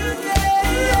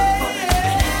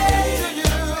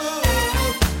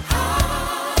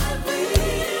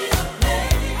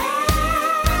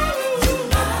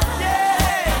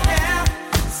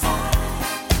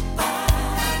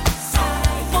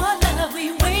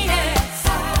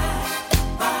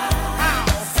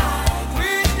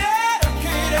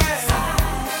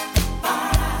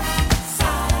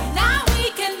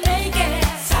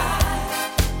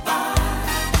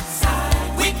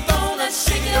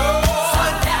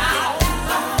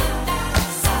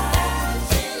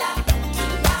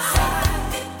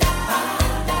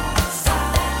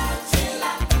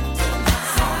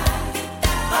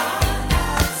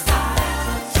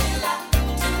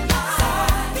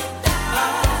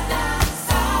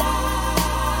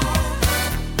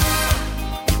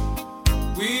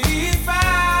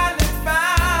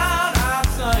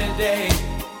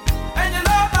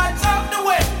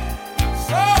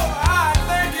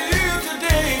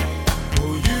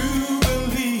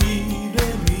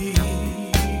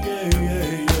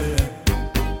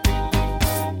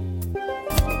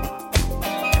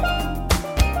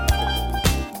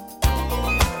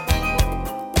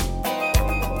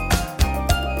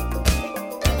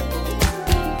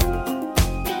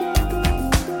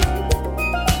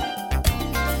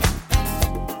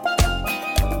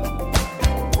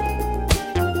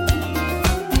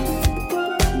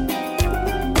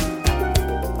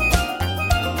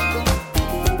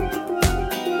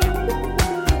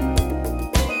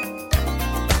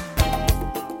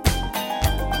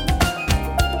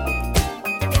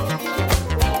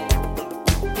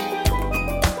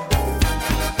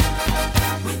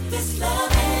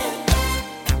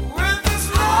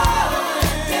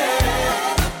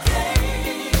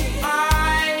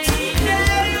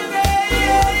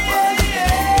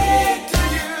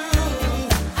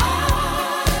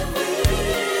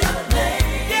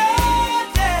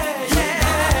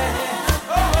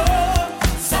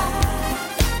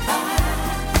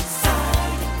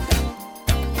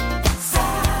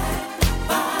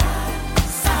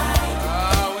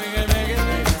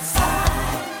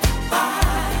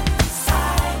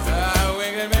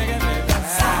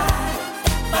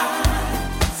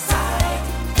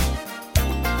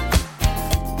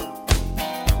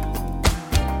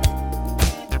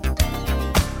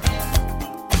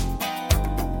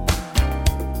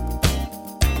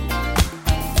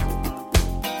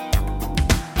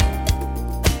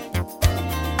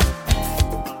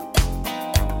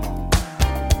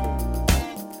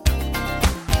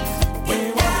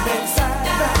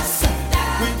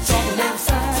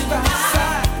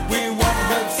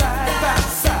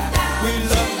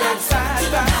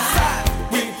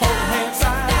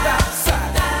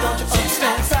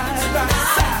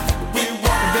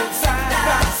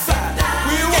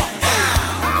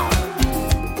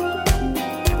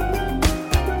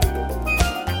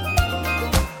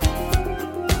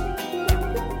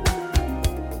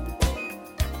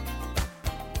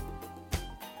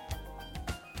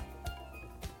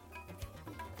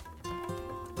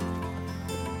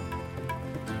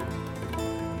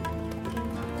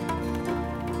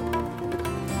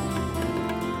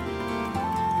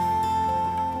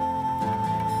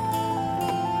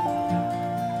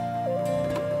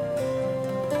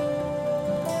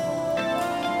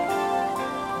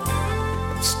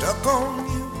 Stuck on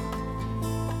you.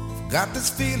 Got this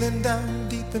feeling down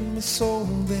deep in my soul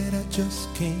that I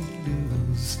just can't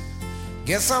lose.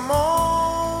 Guess I'm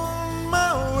on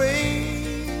my way.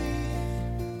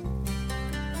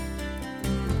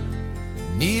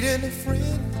 Needing a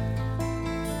friend,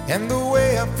 and the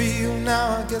way I feel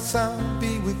now, I guess I'll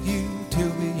be with you till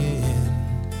the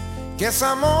end. Guess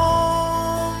I'm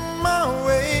on my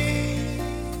way.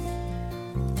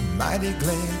 Mighty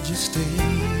glad you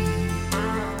stayed.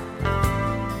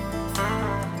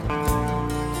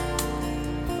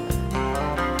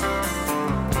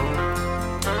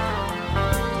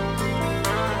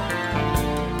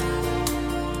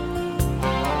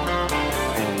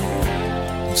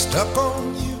 Stuck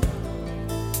on you,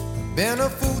 been a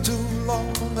fool too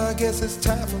long. I guess it's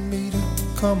time for me to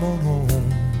come on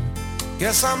home.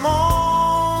 Guess I'm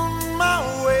on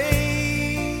my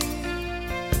way.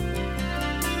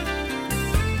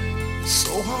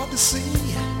 So hard to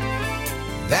see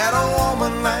that a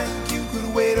woman like you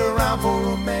could wait around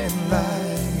for a man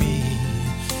like me.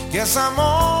 Guess I'm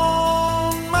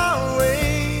on my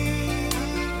way.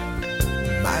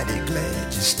 Mighty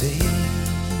glad you stayed.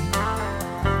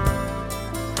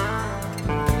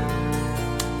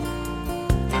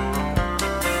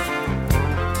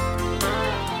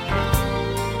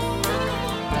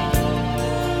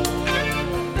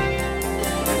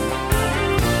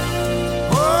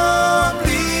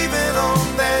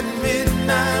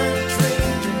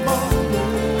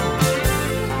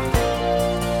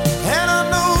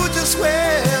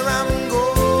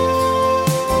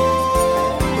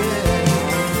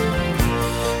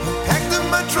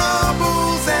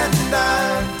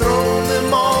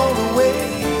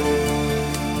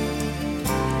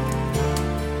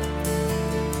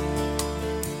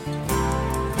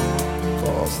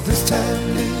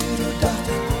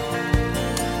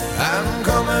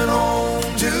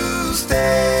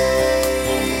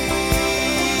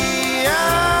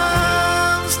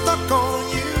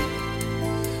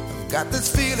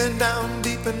 Down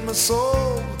deep in my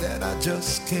soul that I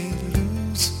just can't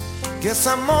lose. Guess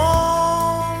I'm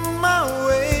on my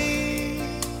way.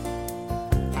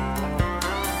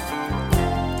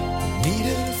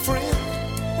 Needed a friend,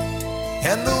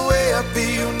 and the way I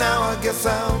feel now, I guess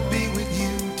I'll be with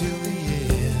you till the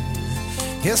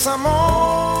end. Guess I'm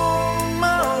on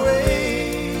my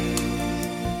way.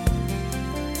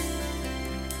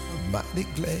 I'm mighty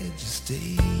glad you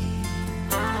stayed.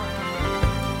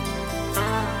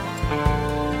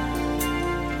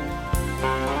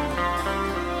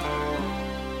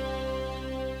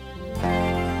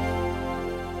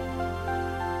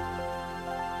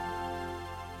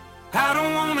 I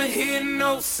don't wanna hear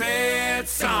no sad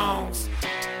songs.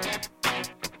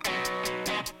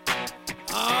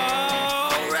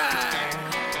 Alright.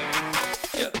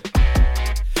 Yeah.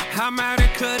 I'm out here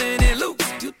cutting it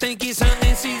loose. You think it's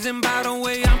hunting season by the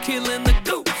way I'm killing the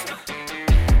goose.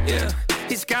 Yeah,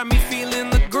 it's got me feeling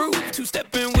the groove.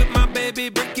 Two-stepping with my baby,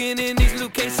 breaking in these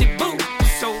Luke Casey boots.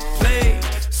 So play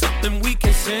something we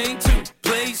can sing to.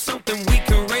 Play something we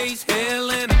can raise hell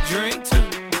and a drink to.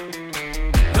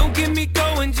 Get me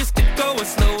going just to go and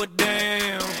slow it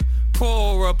down.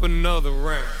 Pour up another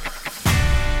round.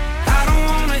 I don't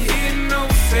wanna hear no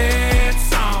sad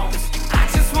songs. I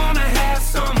just wanna have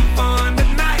some fun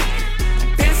tonight.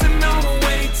 Dancing all the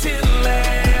way till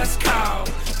last call.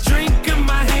 Drink in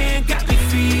my hand got me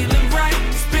feeling right.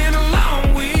 It's been a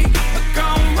long week, a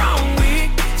gone wrong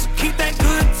week. So keep that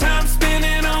good time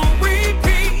spinning on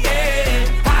repeat, yeah.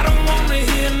 I don't wanna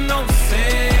hear no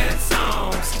sad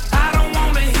songs. I don't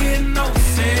wanna hear no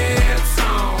sad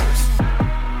songs.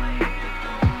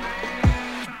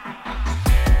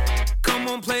 Come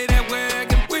on, play that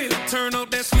wagon wheel. Turn up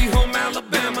that Sweet Home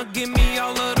Alabama. Give me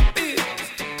all of the bills.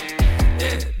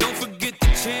 Yeah, don't forget the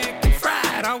chicken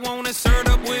fried. I want it served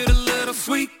up with a little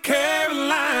sweet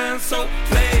Caroline. So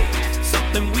play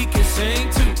something we can sing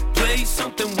to. Play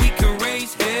something we can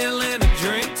raise hell and a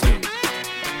drink to.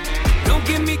 Don't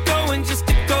get me going just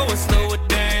to go and slow it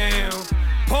down.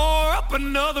 Pour up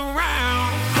another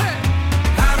round. Hey!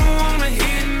 I don't wanna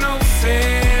hear no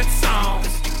sad songs.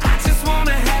 I just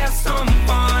wanna have some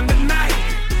fun tonight.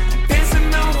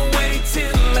 Dancing all the way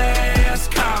till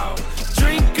last call.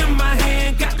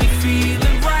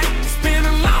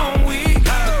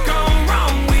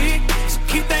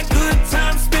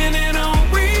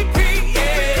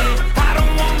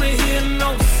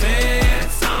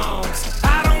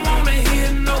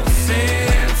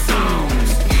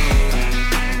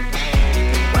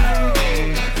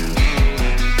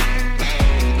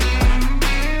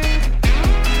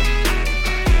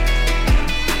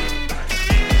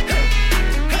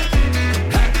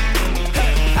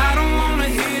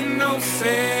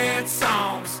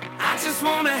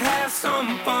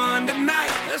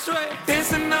 That's right.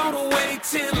 Dancing all the way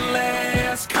till the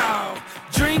last call.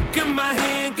 Drink in my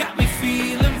hand got me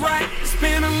feeling right. It's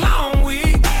been a long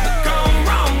week, gone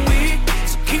wrong week.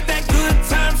 So keep that good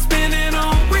time spinning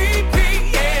on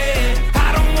repeat, yeah.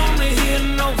 I don't wanna hear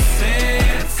no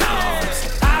sad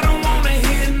songs. I don't wanna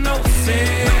hear no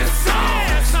sad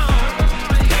songs.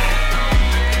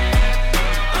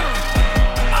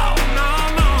 Oh no,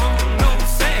 no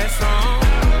sad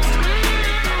songs.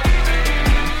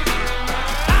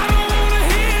 I don't wanna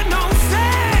hear no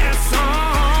sad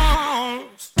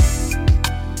songs.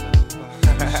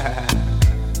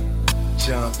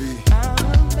 John B.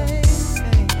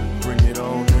 Bring it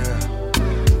on now.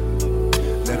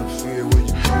 Let them feel where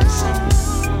you come from.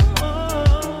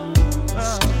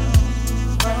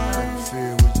 Let them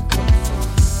feel where you come from.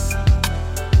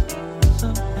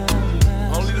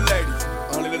 Only the ladies,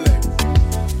 only the ladies.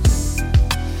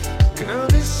 Girl,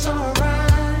 it's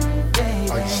alright, baby.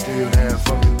 Are you still there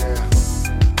for me now?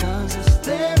 'Cause it's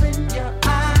there in your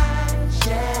eyes,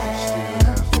 yeah. Still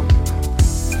there for me now?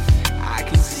 I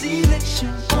can see that you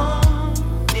want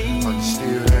me. Are you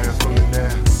still there for me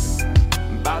now?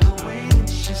 By the way that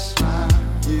you smile.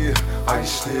 Yeah, are you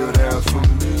still there for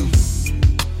me?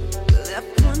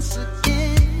 Left once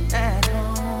again at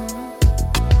home.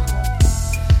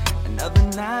 Another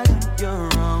night on your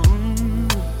own.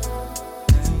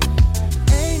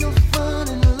 Ain't no fun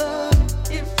in love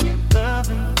if you're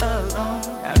loving alone.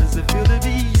 How does it feel to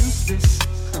be useless?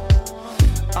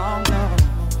 Oh no.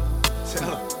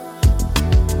 Tell 'em.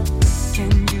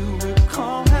 Can you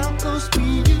recall how close we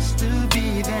used to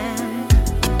be then?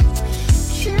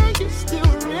 Can you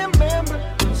still remember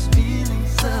those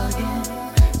feelings again?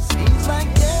 Seems like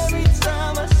every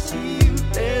time I see you,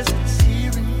 there's a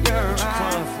tear in your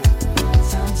eye.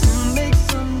 Time to make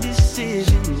some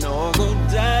decision or go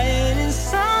dying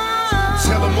inside.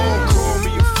 Tell them all, call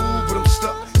me a fool, but I'm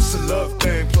stuck. It's a love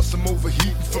thing, plus I'm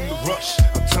overheating from the rush.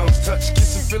 I'm tongues touch,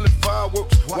 kissing, feeling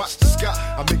fireworks. Watch the sky.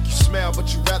 I make you smile, but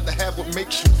you rather have what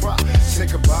makes you cry. Say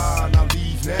goodbye and I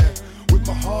leave now. With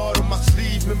my heart on my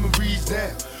sleeve, memories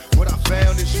down. What I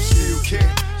found is you still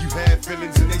care. You had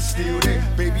feelings and they still there.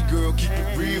 Baby girl, keep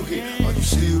it real here. Are you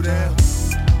still down?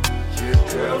 Yeah,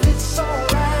 girl. It's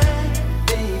alright,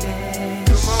 baby.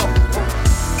 Come on.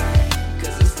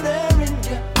 'Cause it's there in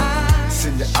your eyes. It's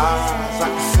in your eyes, I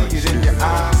can see it in your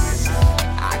eyes.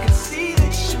 I can see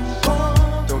that you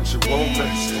want. Don't you want me?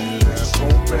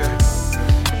 Want me?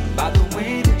 By the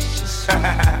way that you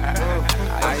smile.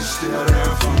 Are you still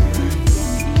there for me?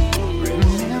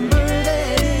 Remember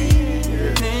that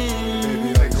Baby,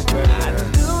 like a I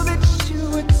knew that you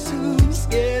were too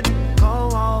scared to go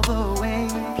all the way.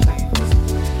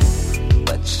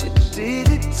 But you did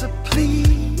it to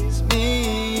please me.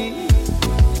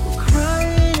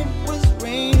 Crying it was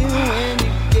raining when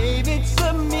you gave it to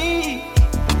me.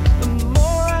 The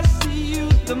more I see you,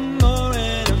 the more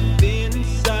and I feel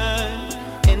inside.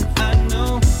 And I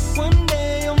know one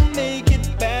day you'll make it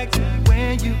back to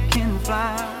where you can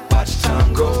fly. Watch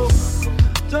time go.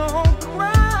 Don't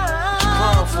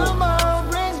cry, tomorrow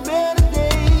brings better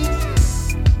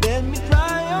days. Let me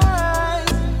dry your eyes,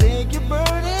 take your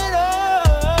burden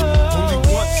off. Only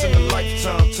once in a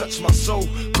lifetime, touch my soul.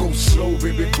 Go slow,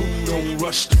 baby, boo, don't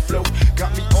rush the flow.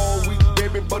 Got me all weak,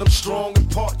 baby, but I'm strong in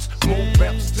parts. More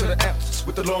bounce to the amps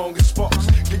with the longest sparks.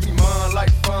 Give me mine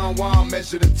like fine wine,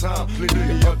 measure the time. Plenty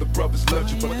of other brothers loved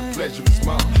you, but the pleasure is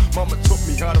mine. Mama taught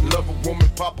me how to love a woman,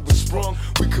 Papa was sprung.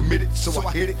 We committed, so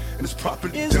I hit it, and it's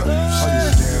properly done. Are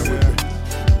you stand with me?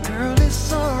 Girl,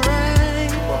 it's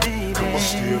alright, baby. Come on,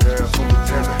 still there for me,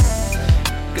 tell me.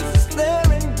 'Cause it's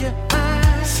there in your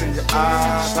eyes. It's in your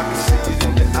eyes, I can see it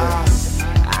in your eyes.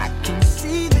 I can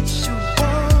see that you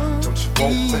want. Don't you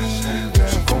want me?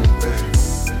 Don't you want me?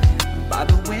 By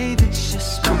the way that you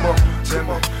smile. Come on, tell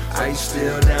me, are you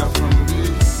still down for me?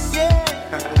 Yeah,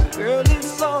 girl,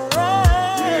 it's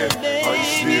alright, Yeah, are you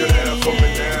still down for me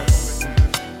now?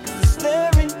 'Cause it's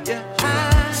there in your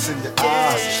eyes. It's in your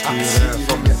eyes, I can see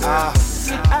it in your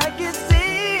eyes. I can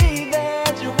see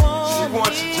that you want She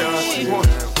wants you, John, she me.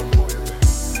 wants you.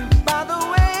 By the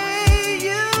way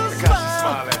you Look how she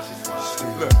smile at you.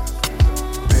 Look,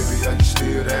 baby, are you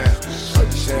still there? Are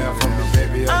you down for me,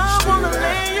 baby? Are you still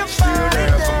there? Still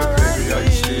there for me, baby? Are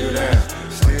you still there?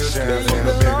 Still there for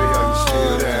me, baby? Are you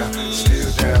still there? Still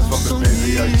there for me,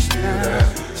 baby? Are you still there?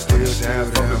 Still there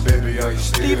for me, baby? Are you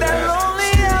still there?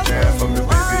 Still there for me,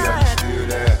 baby? Are you still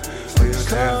there? Still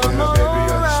there for me, baby?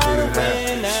 Are you still there?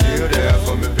 Still there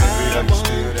for me, baby? Are you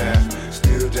still there?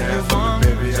 Still there for me,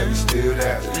 baby? Are you still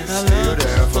there? Still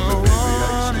there for me, baby?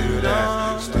 Are you still there?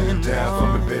 Still there for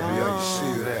me, baby? Are you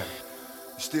still there?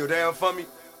 You still down for me?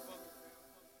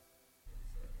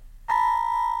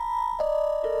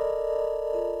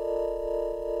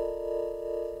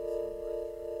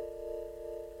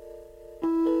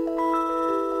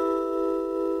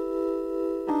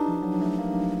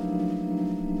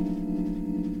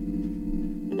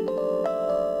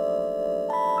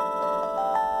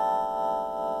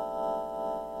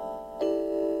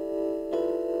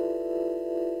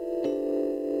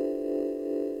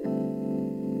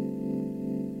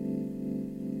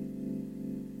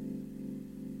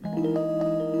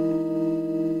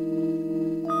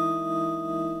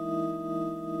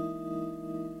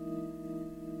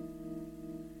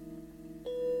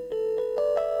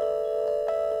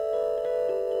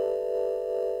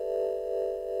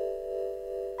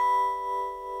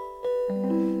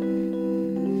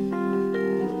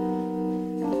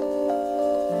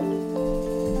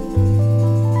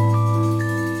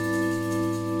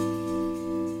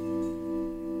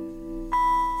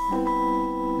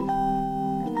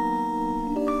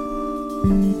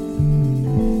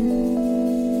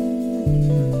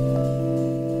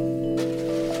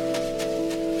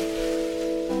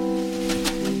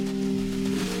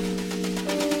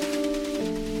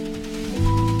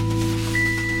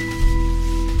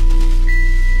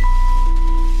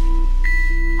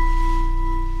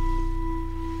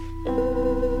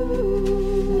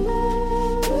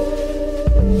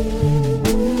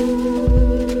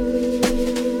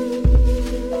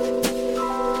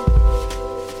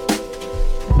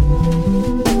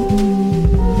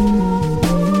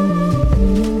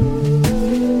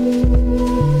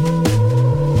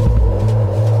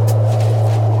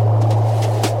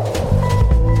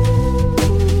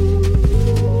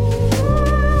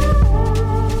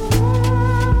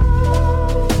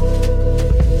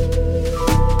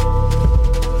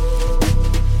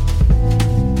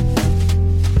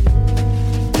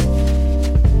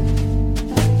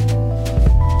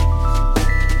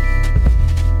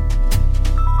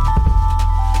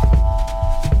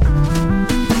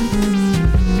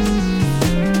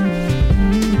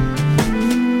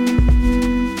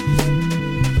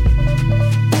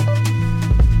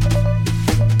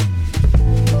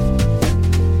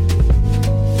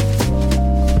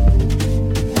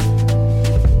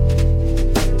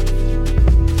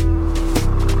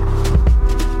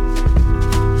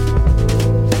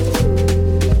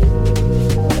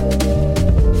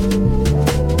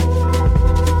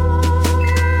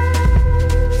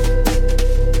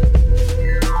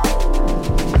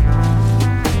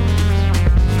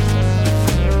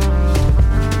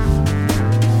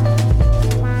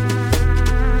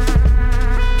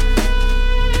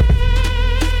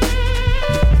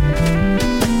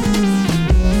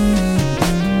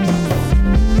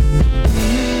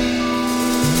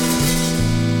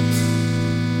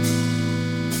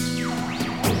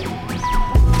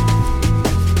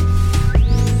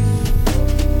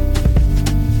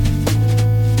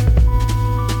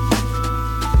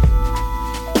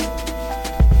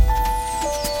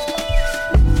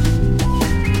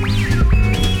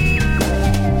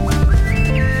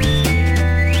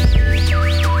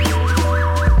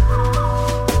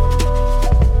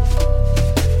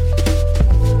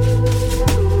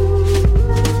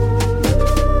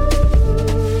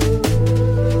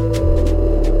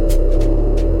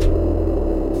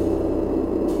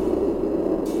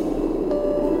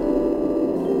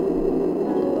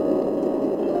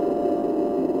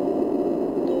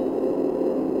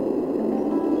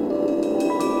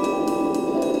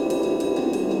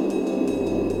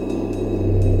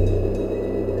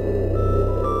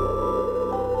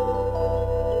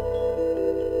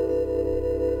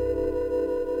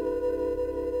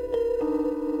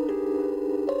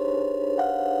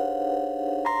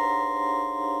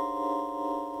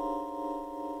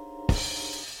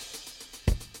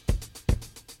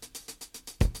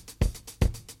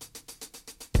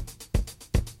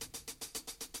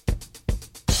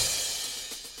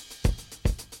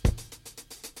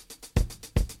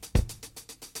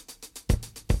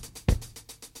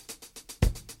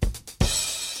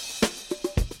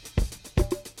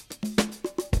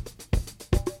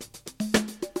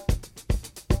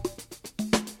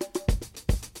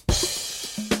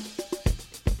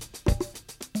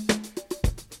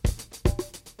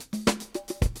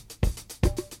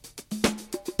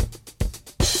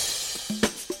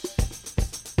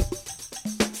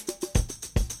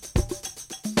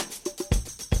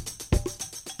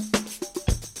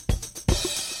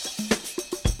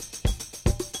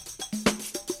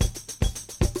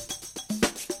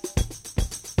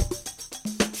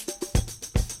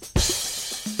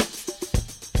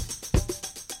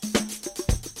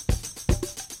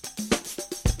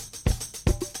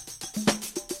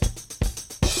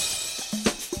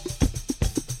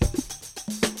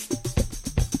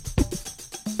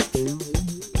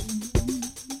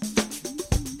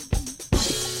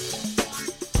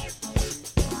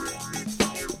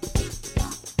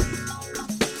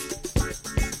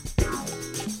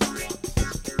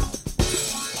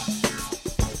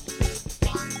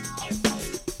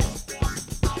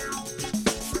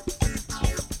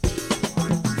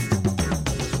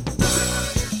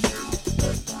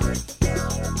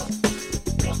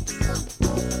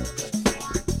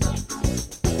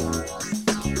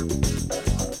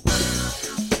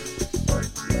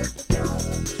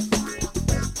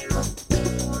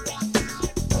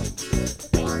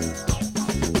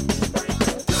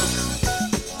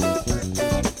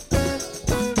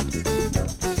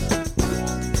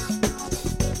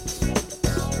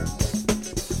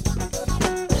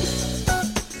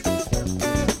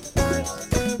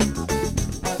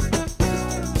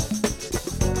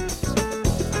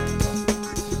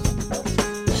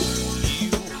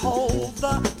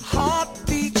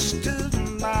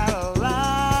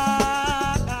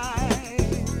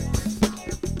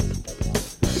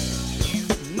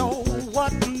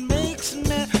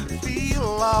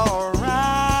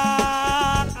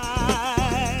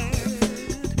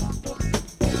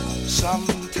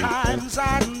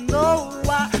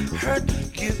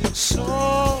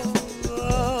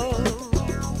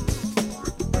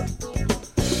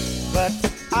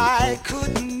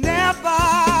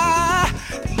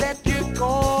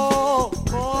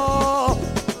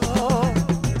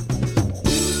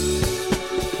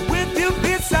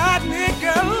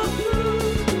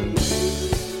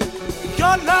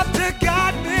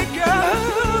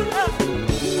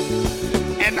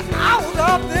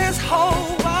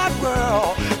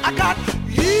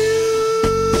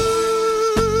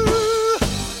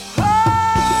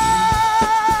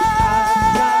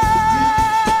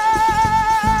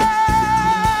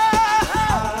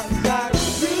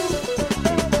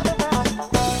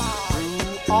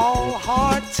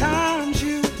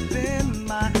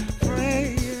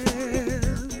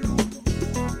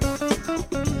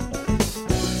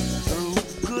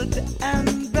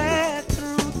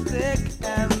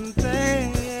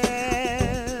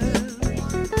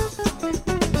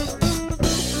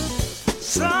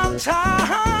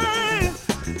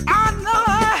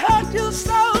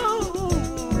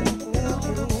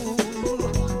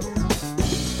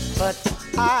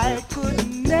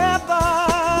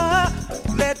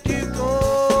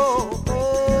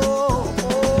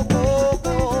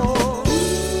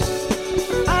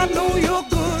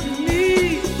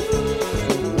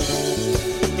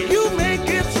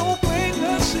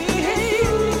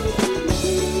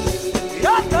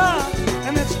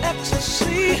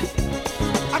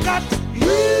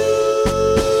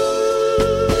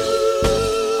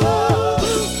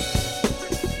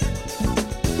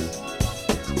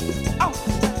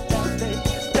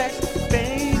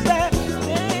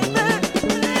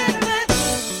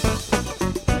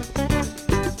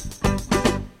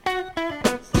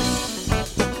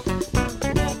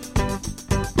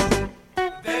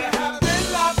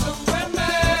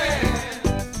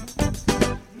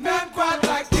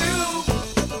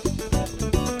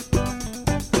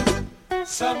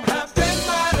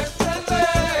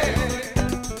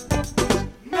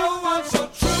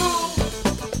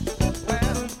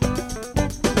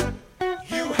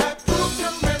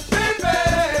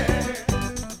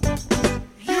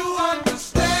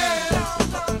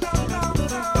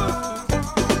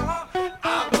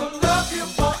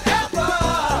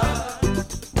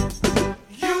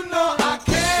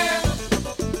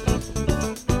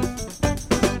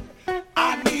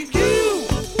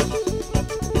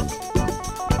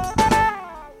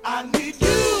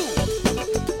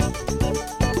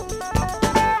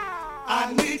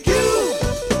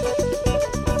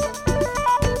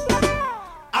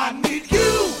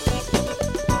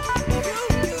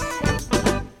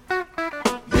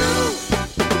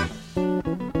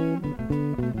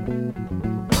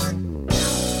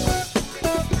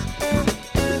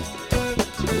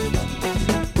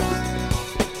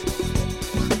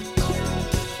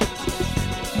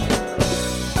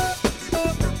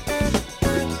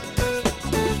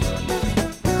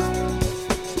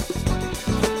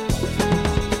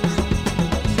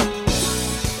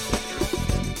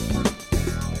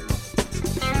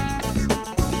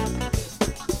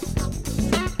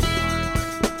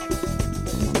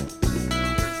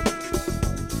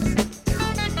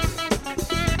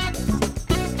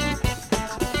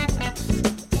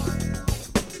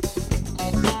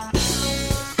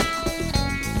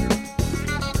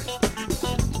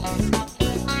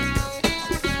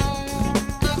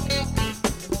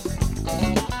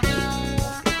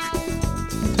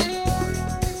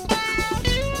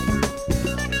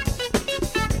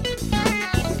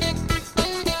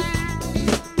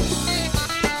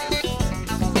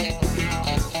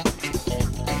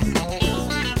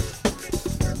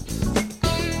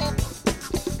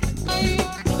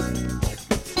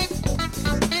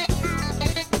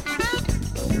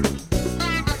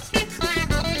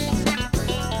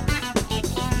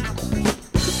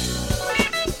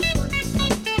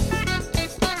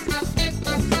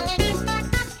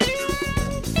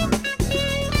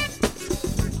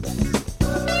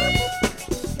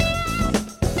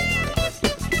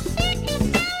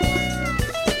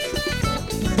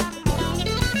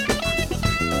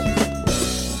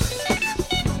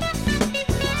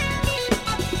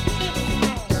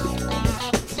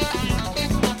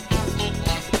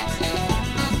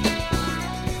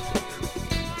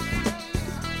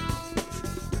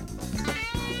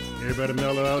 Everybody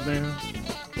mellow out now?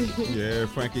 Yeah,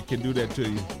 Frankie can do that to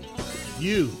you.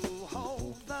 You.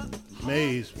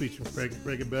 Maze featuring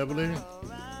Frankie Beverly.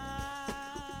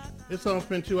 It's on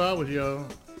spend 2 hours, y'all.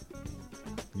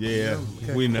 Yeah,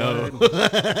 Okay, we know.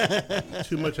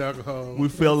 Too much alcohol. We're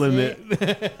feeling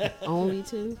it. Only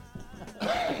 2.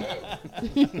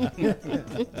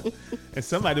 And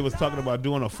somebody was talking about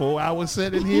doing a 4-hour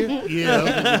set in here. Yeah,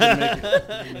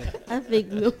 I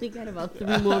think we only got about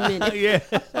 3 more minutes. Yeah.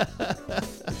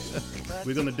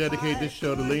 We're gonna dedicate this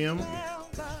show to Liam.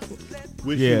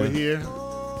 Wish Yeah. you were here.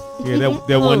 Yeah,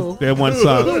 that one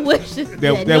song. Who wishes That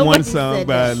Nobody one song said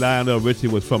by that. Lionel Richie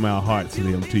was from our hearts,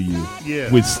 Liam, to you.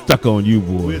 Yeah. We're stuck on you,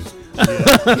 boy. A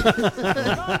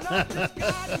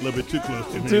little bit too close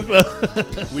to me. Too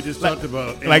close. We just talked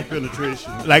about anal like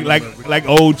penetration. like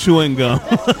old chewing gum.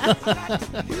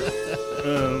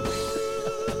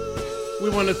 We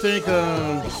want to thank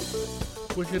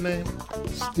what's your name?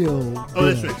 Still. Oh,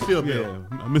 that's right, Still Bill.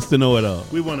 Yeah, Mr. Know-It-All.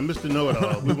 We want to Mr.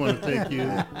 Know-It-All. We want to thank you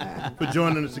for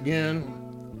joining us again,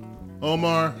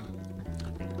 Omar,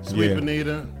 Sweet Yeah.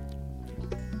 Benita,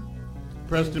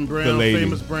 Preston The Brown, lady.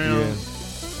 Famous Brown. Yeah.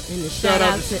 And the Shout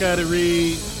out to Scotty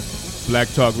Reed. Black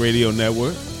Talk Radio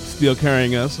Network, still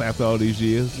carrying us after all these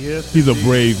years. Yes, he's a indeed.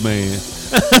 brave man.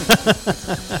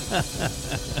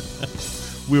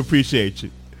 We appreciate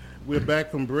you. We're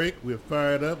back from break. We're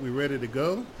fired up. We're ready to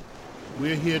go.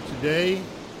 We're here today.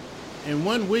 In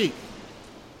 1 week,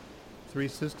 Three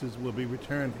Sisters will be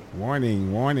returning.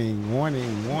 Warning, warning,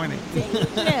 warning, warning.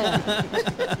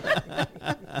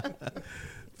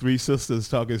 Three Sisters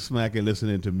talking smack and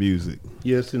listening to music.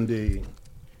 Yes, indeed.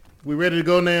 We ready to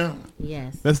go now?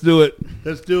 Yes. Let's do it.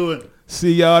 Let's do it.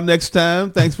 See y'all next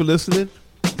time. Thanks for listening.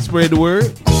 Spread the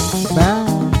word.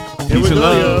 Bye. Here we Peace and go,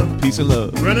 love. y'all. Peace and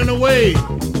love. Running away.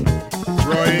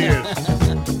 Raw ears.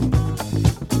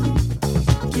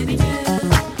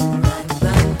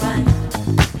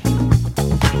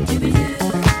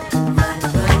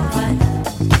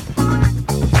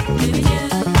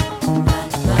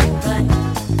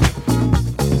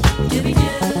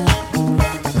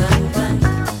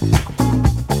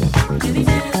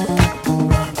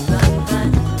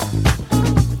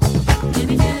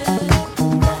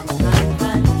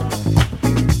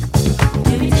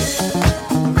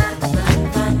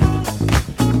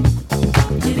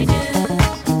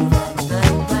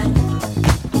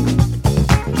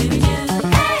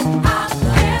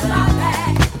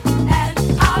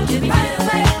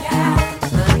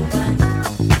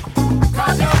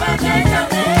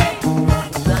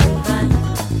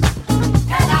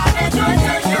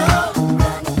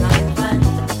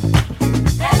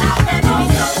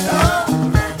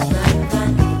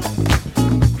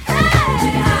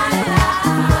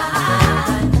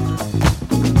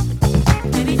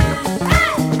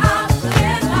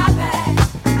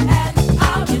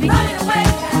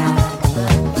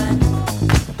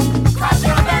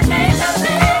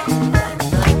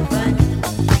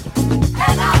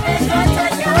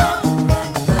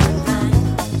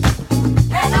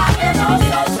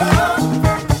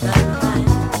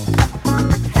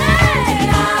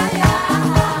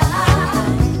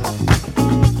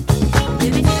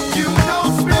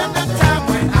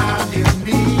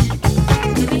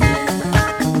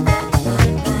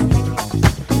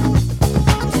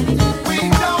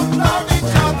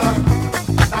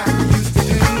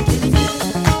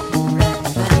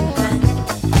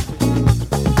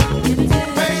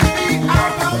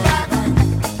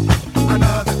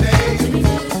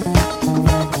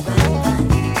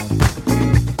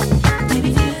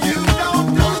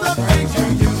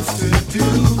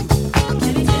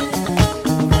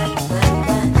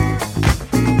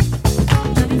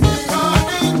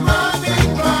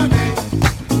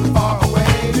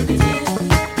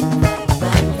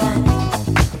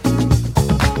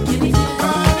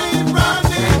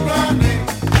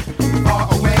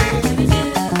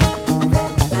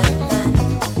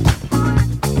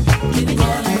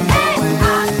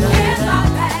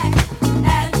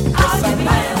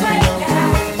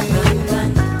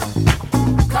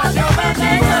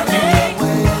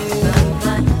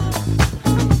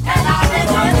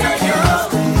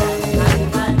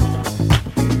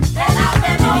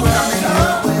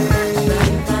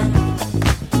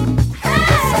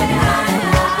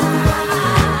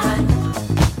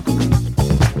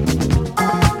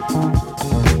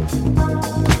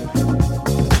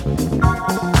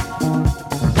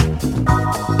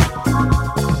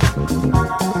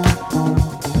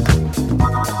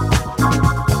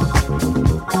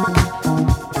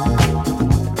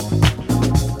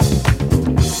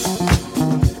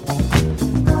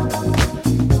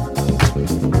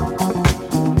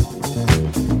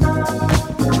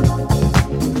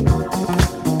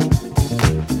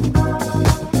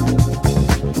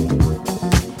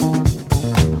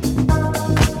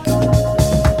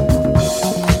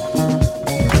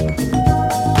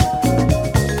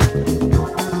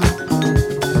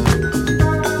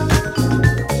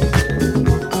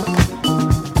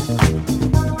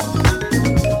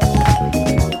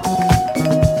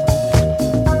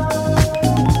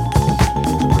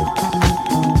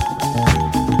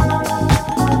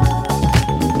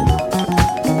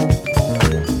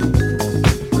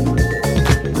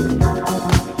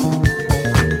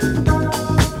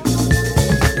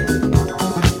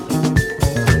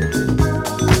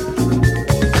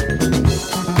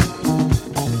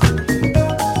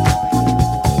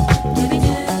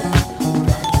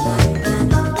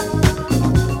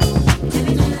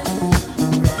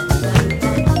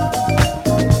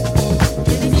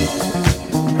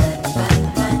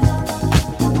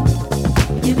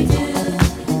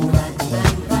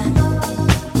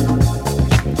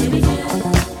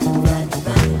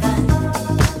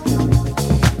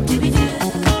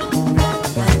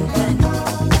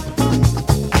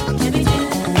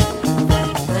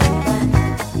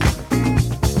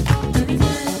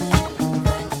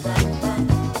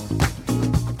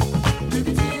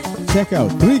 check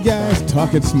out Three Guys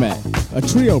Talking Smack, a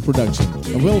trio production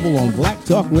available on Black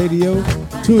Talk Radio,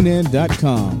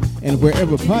 TuneIn.com, and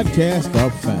wherever podcasts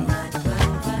are found.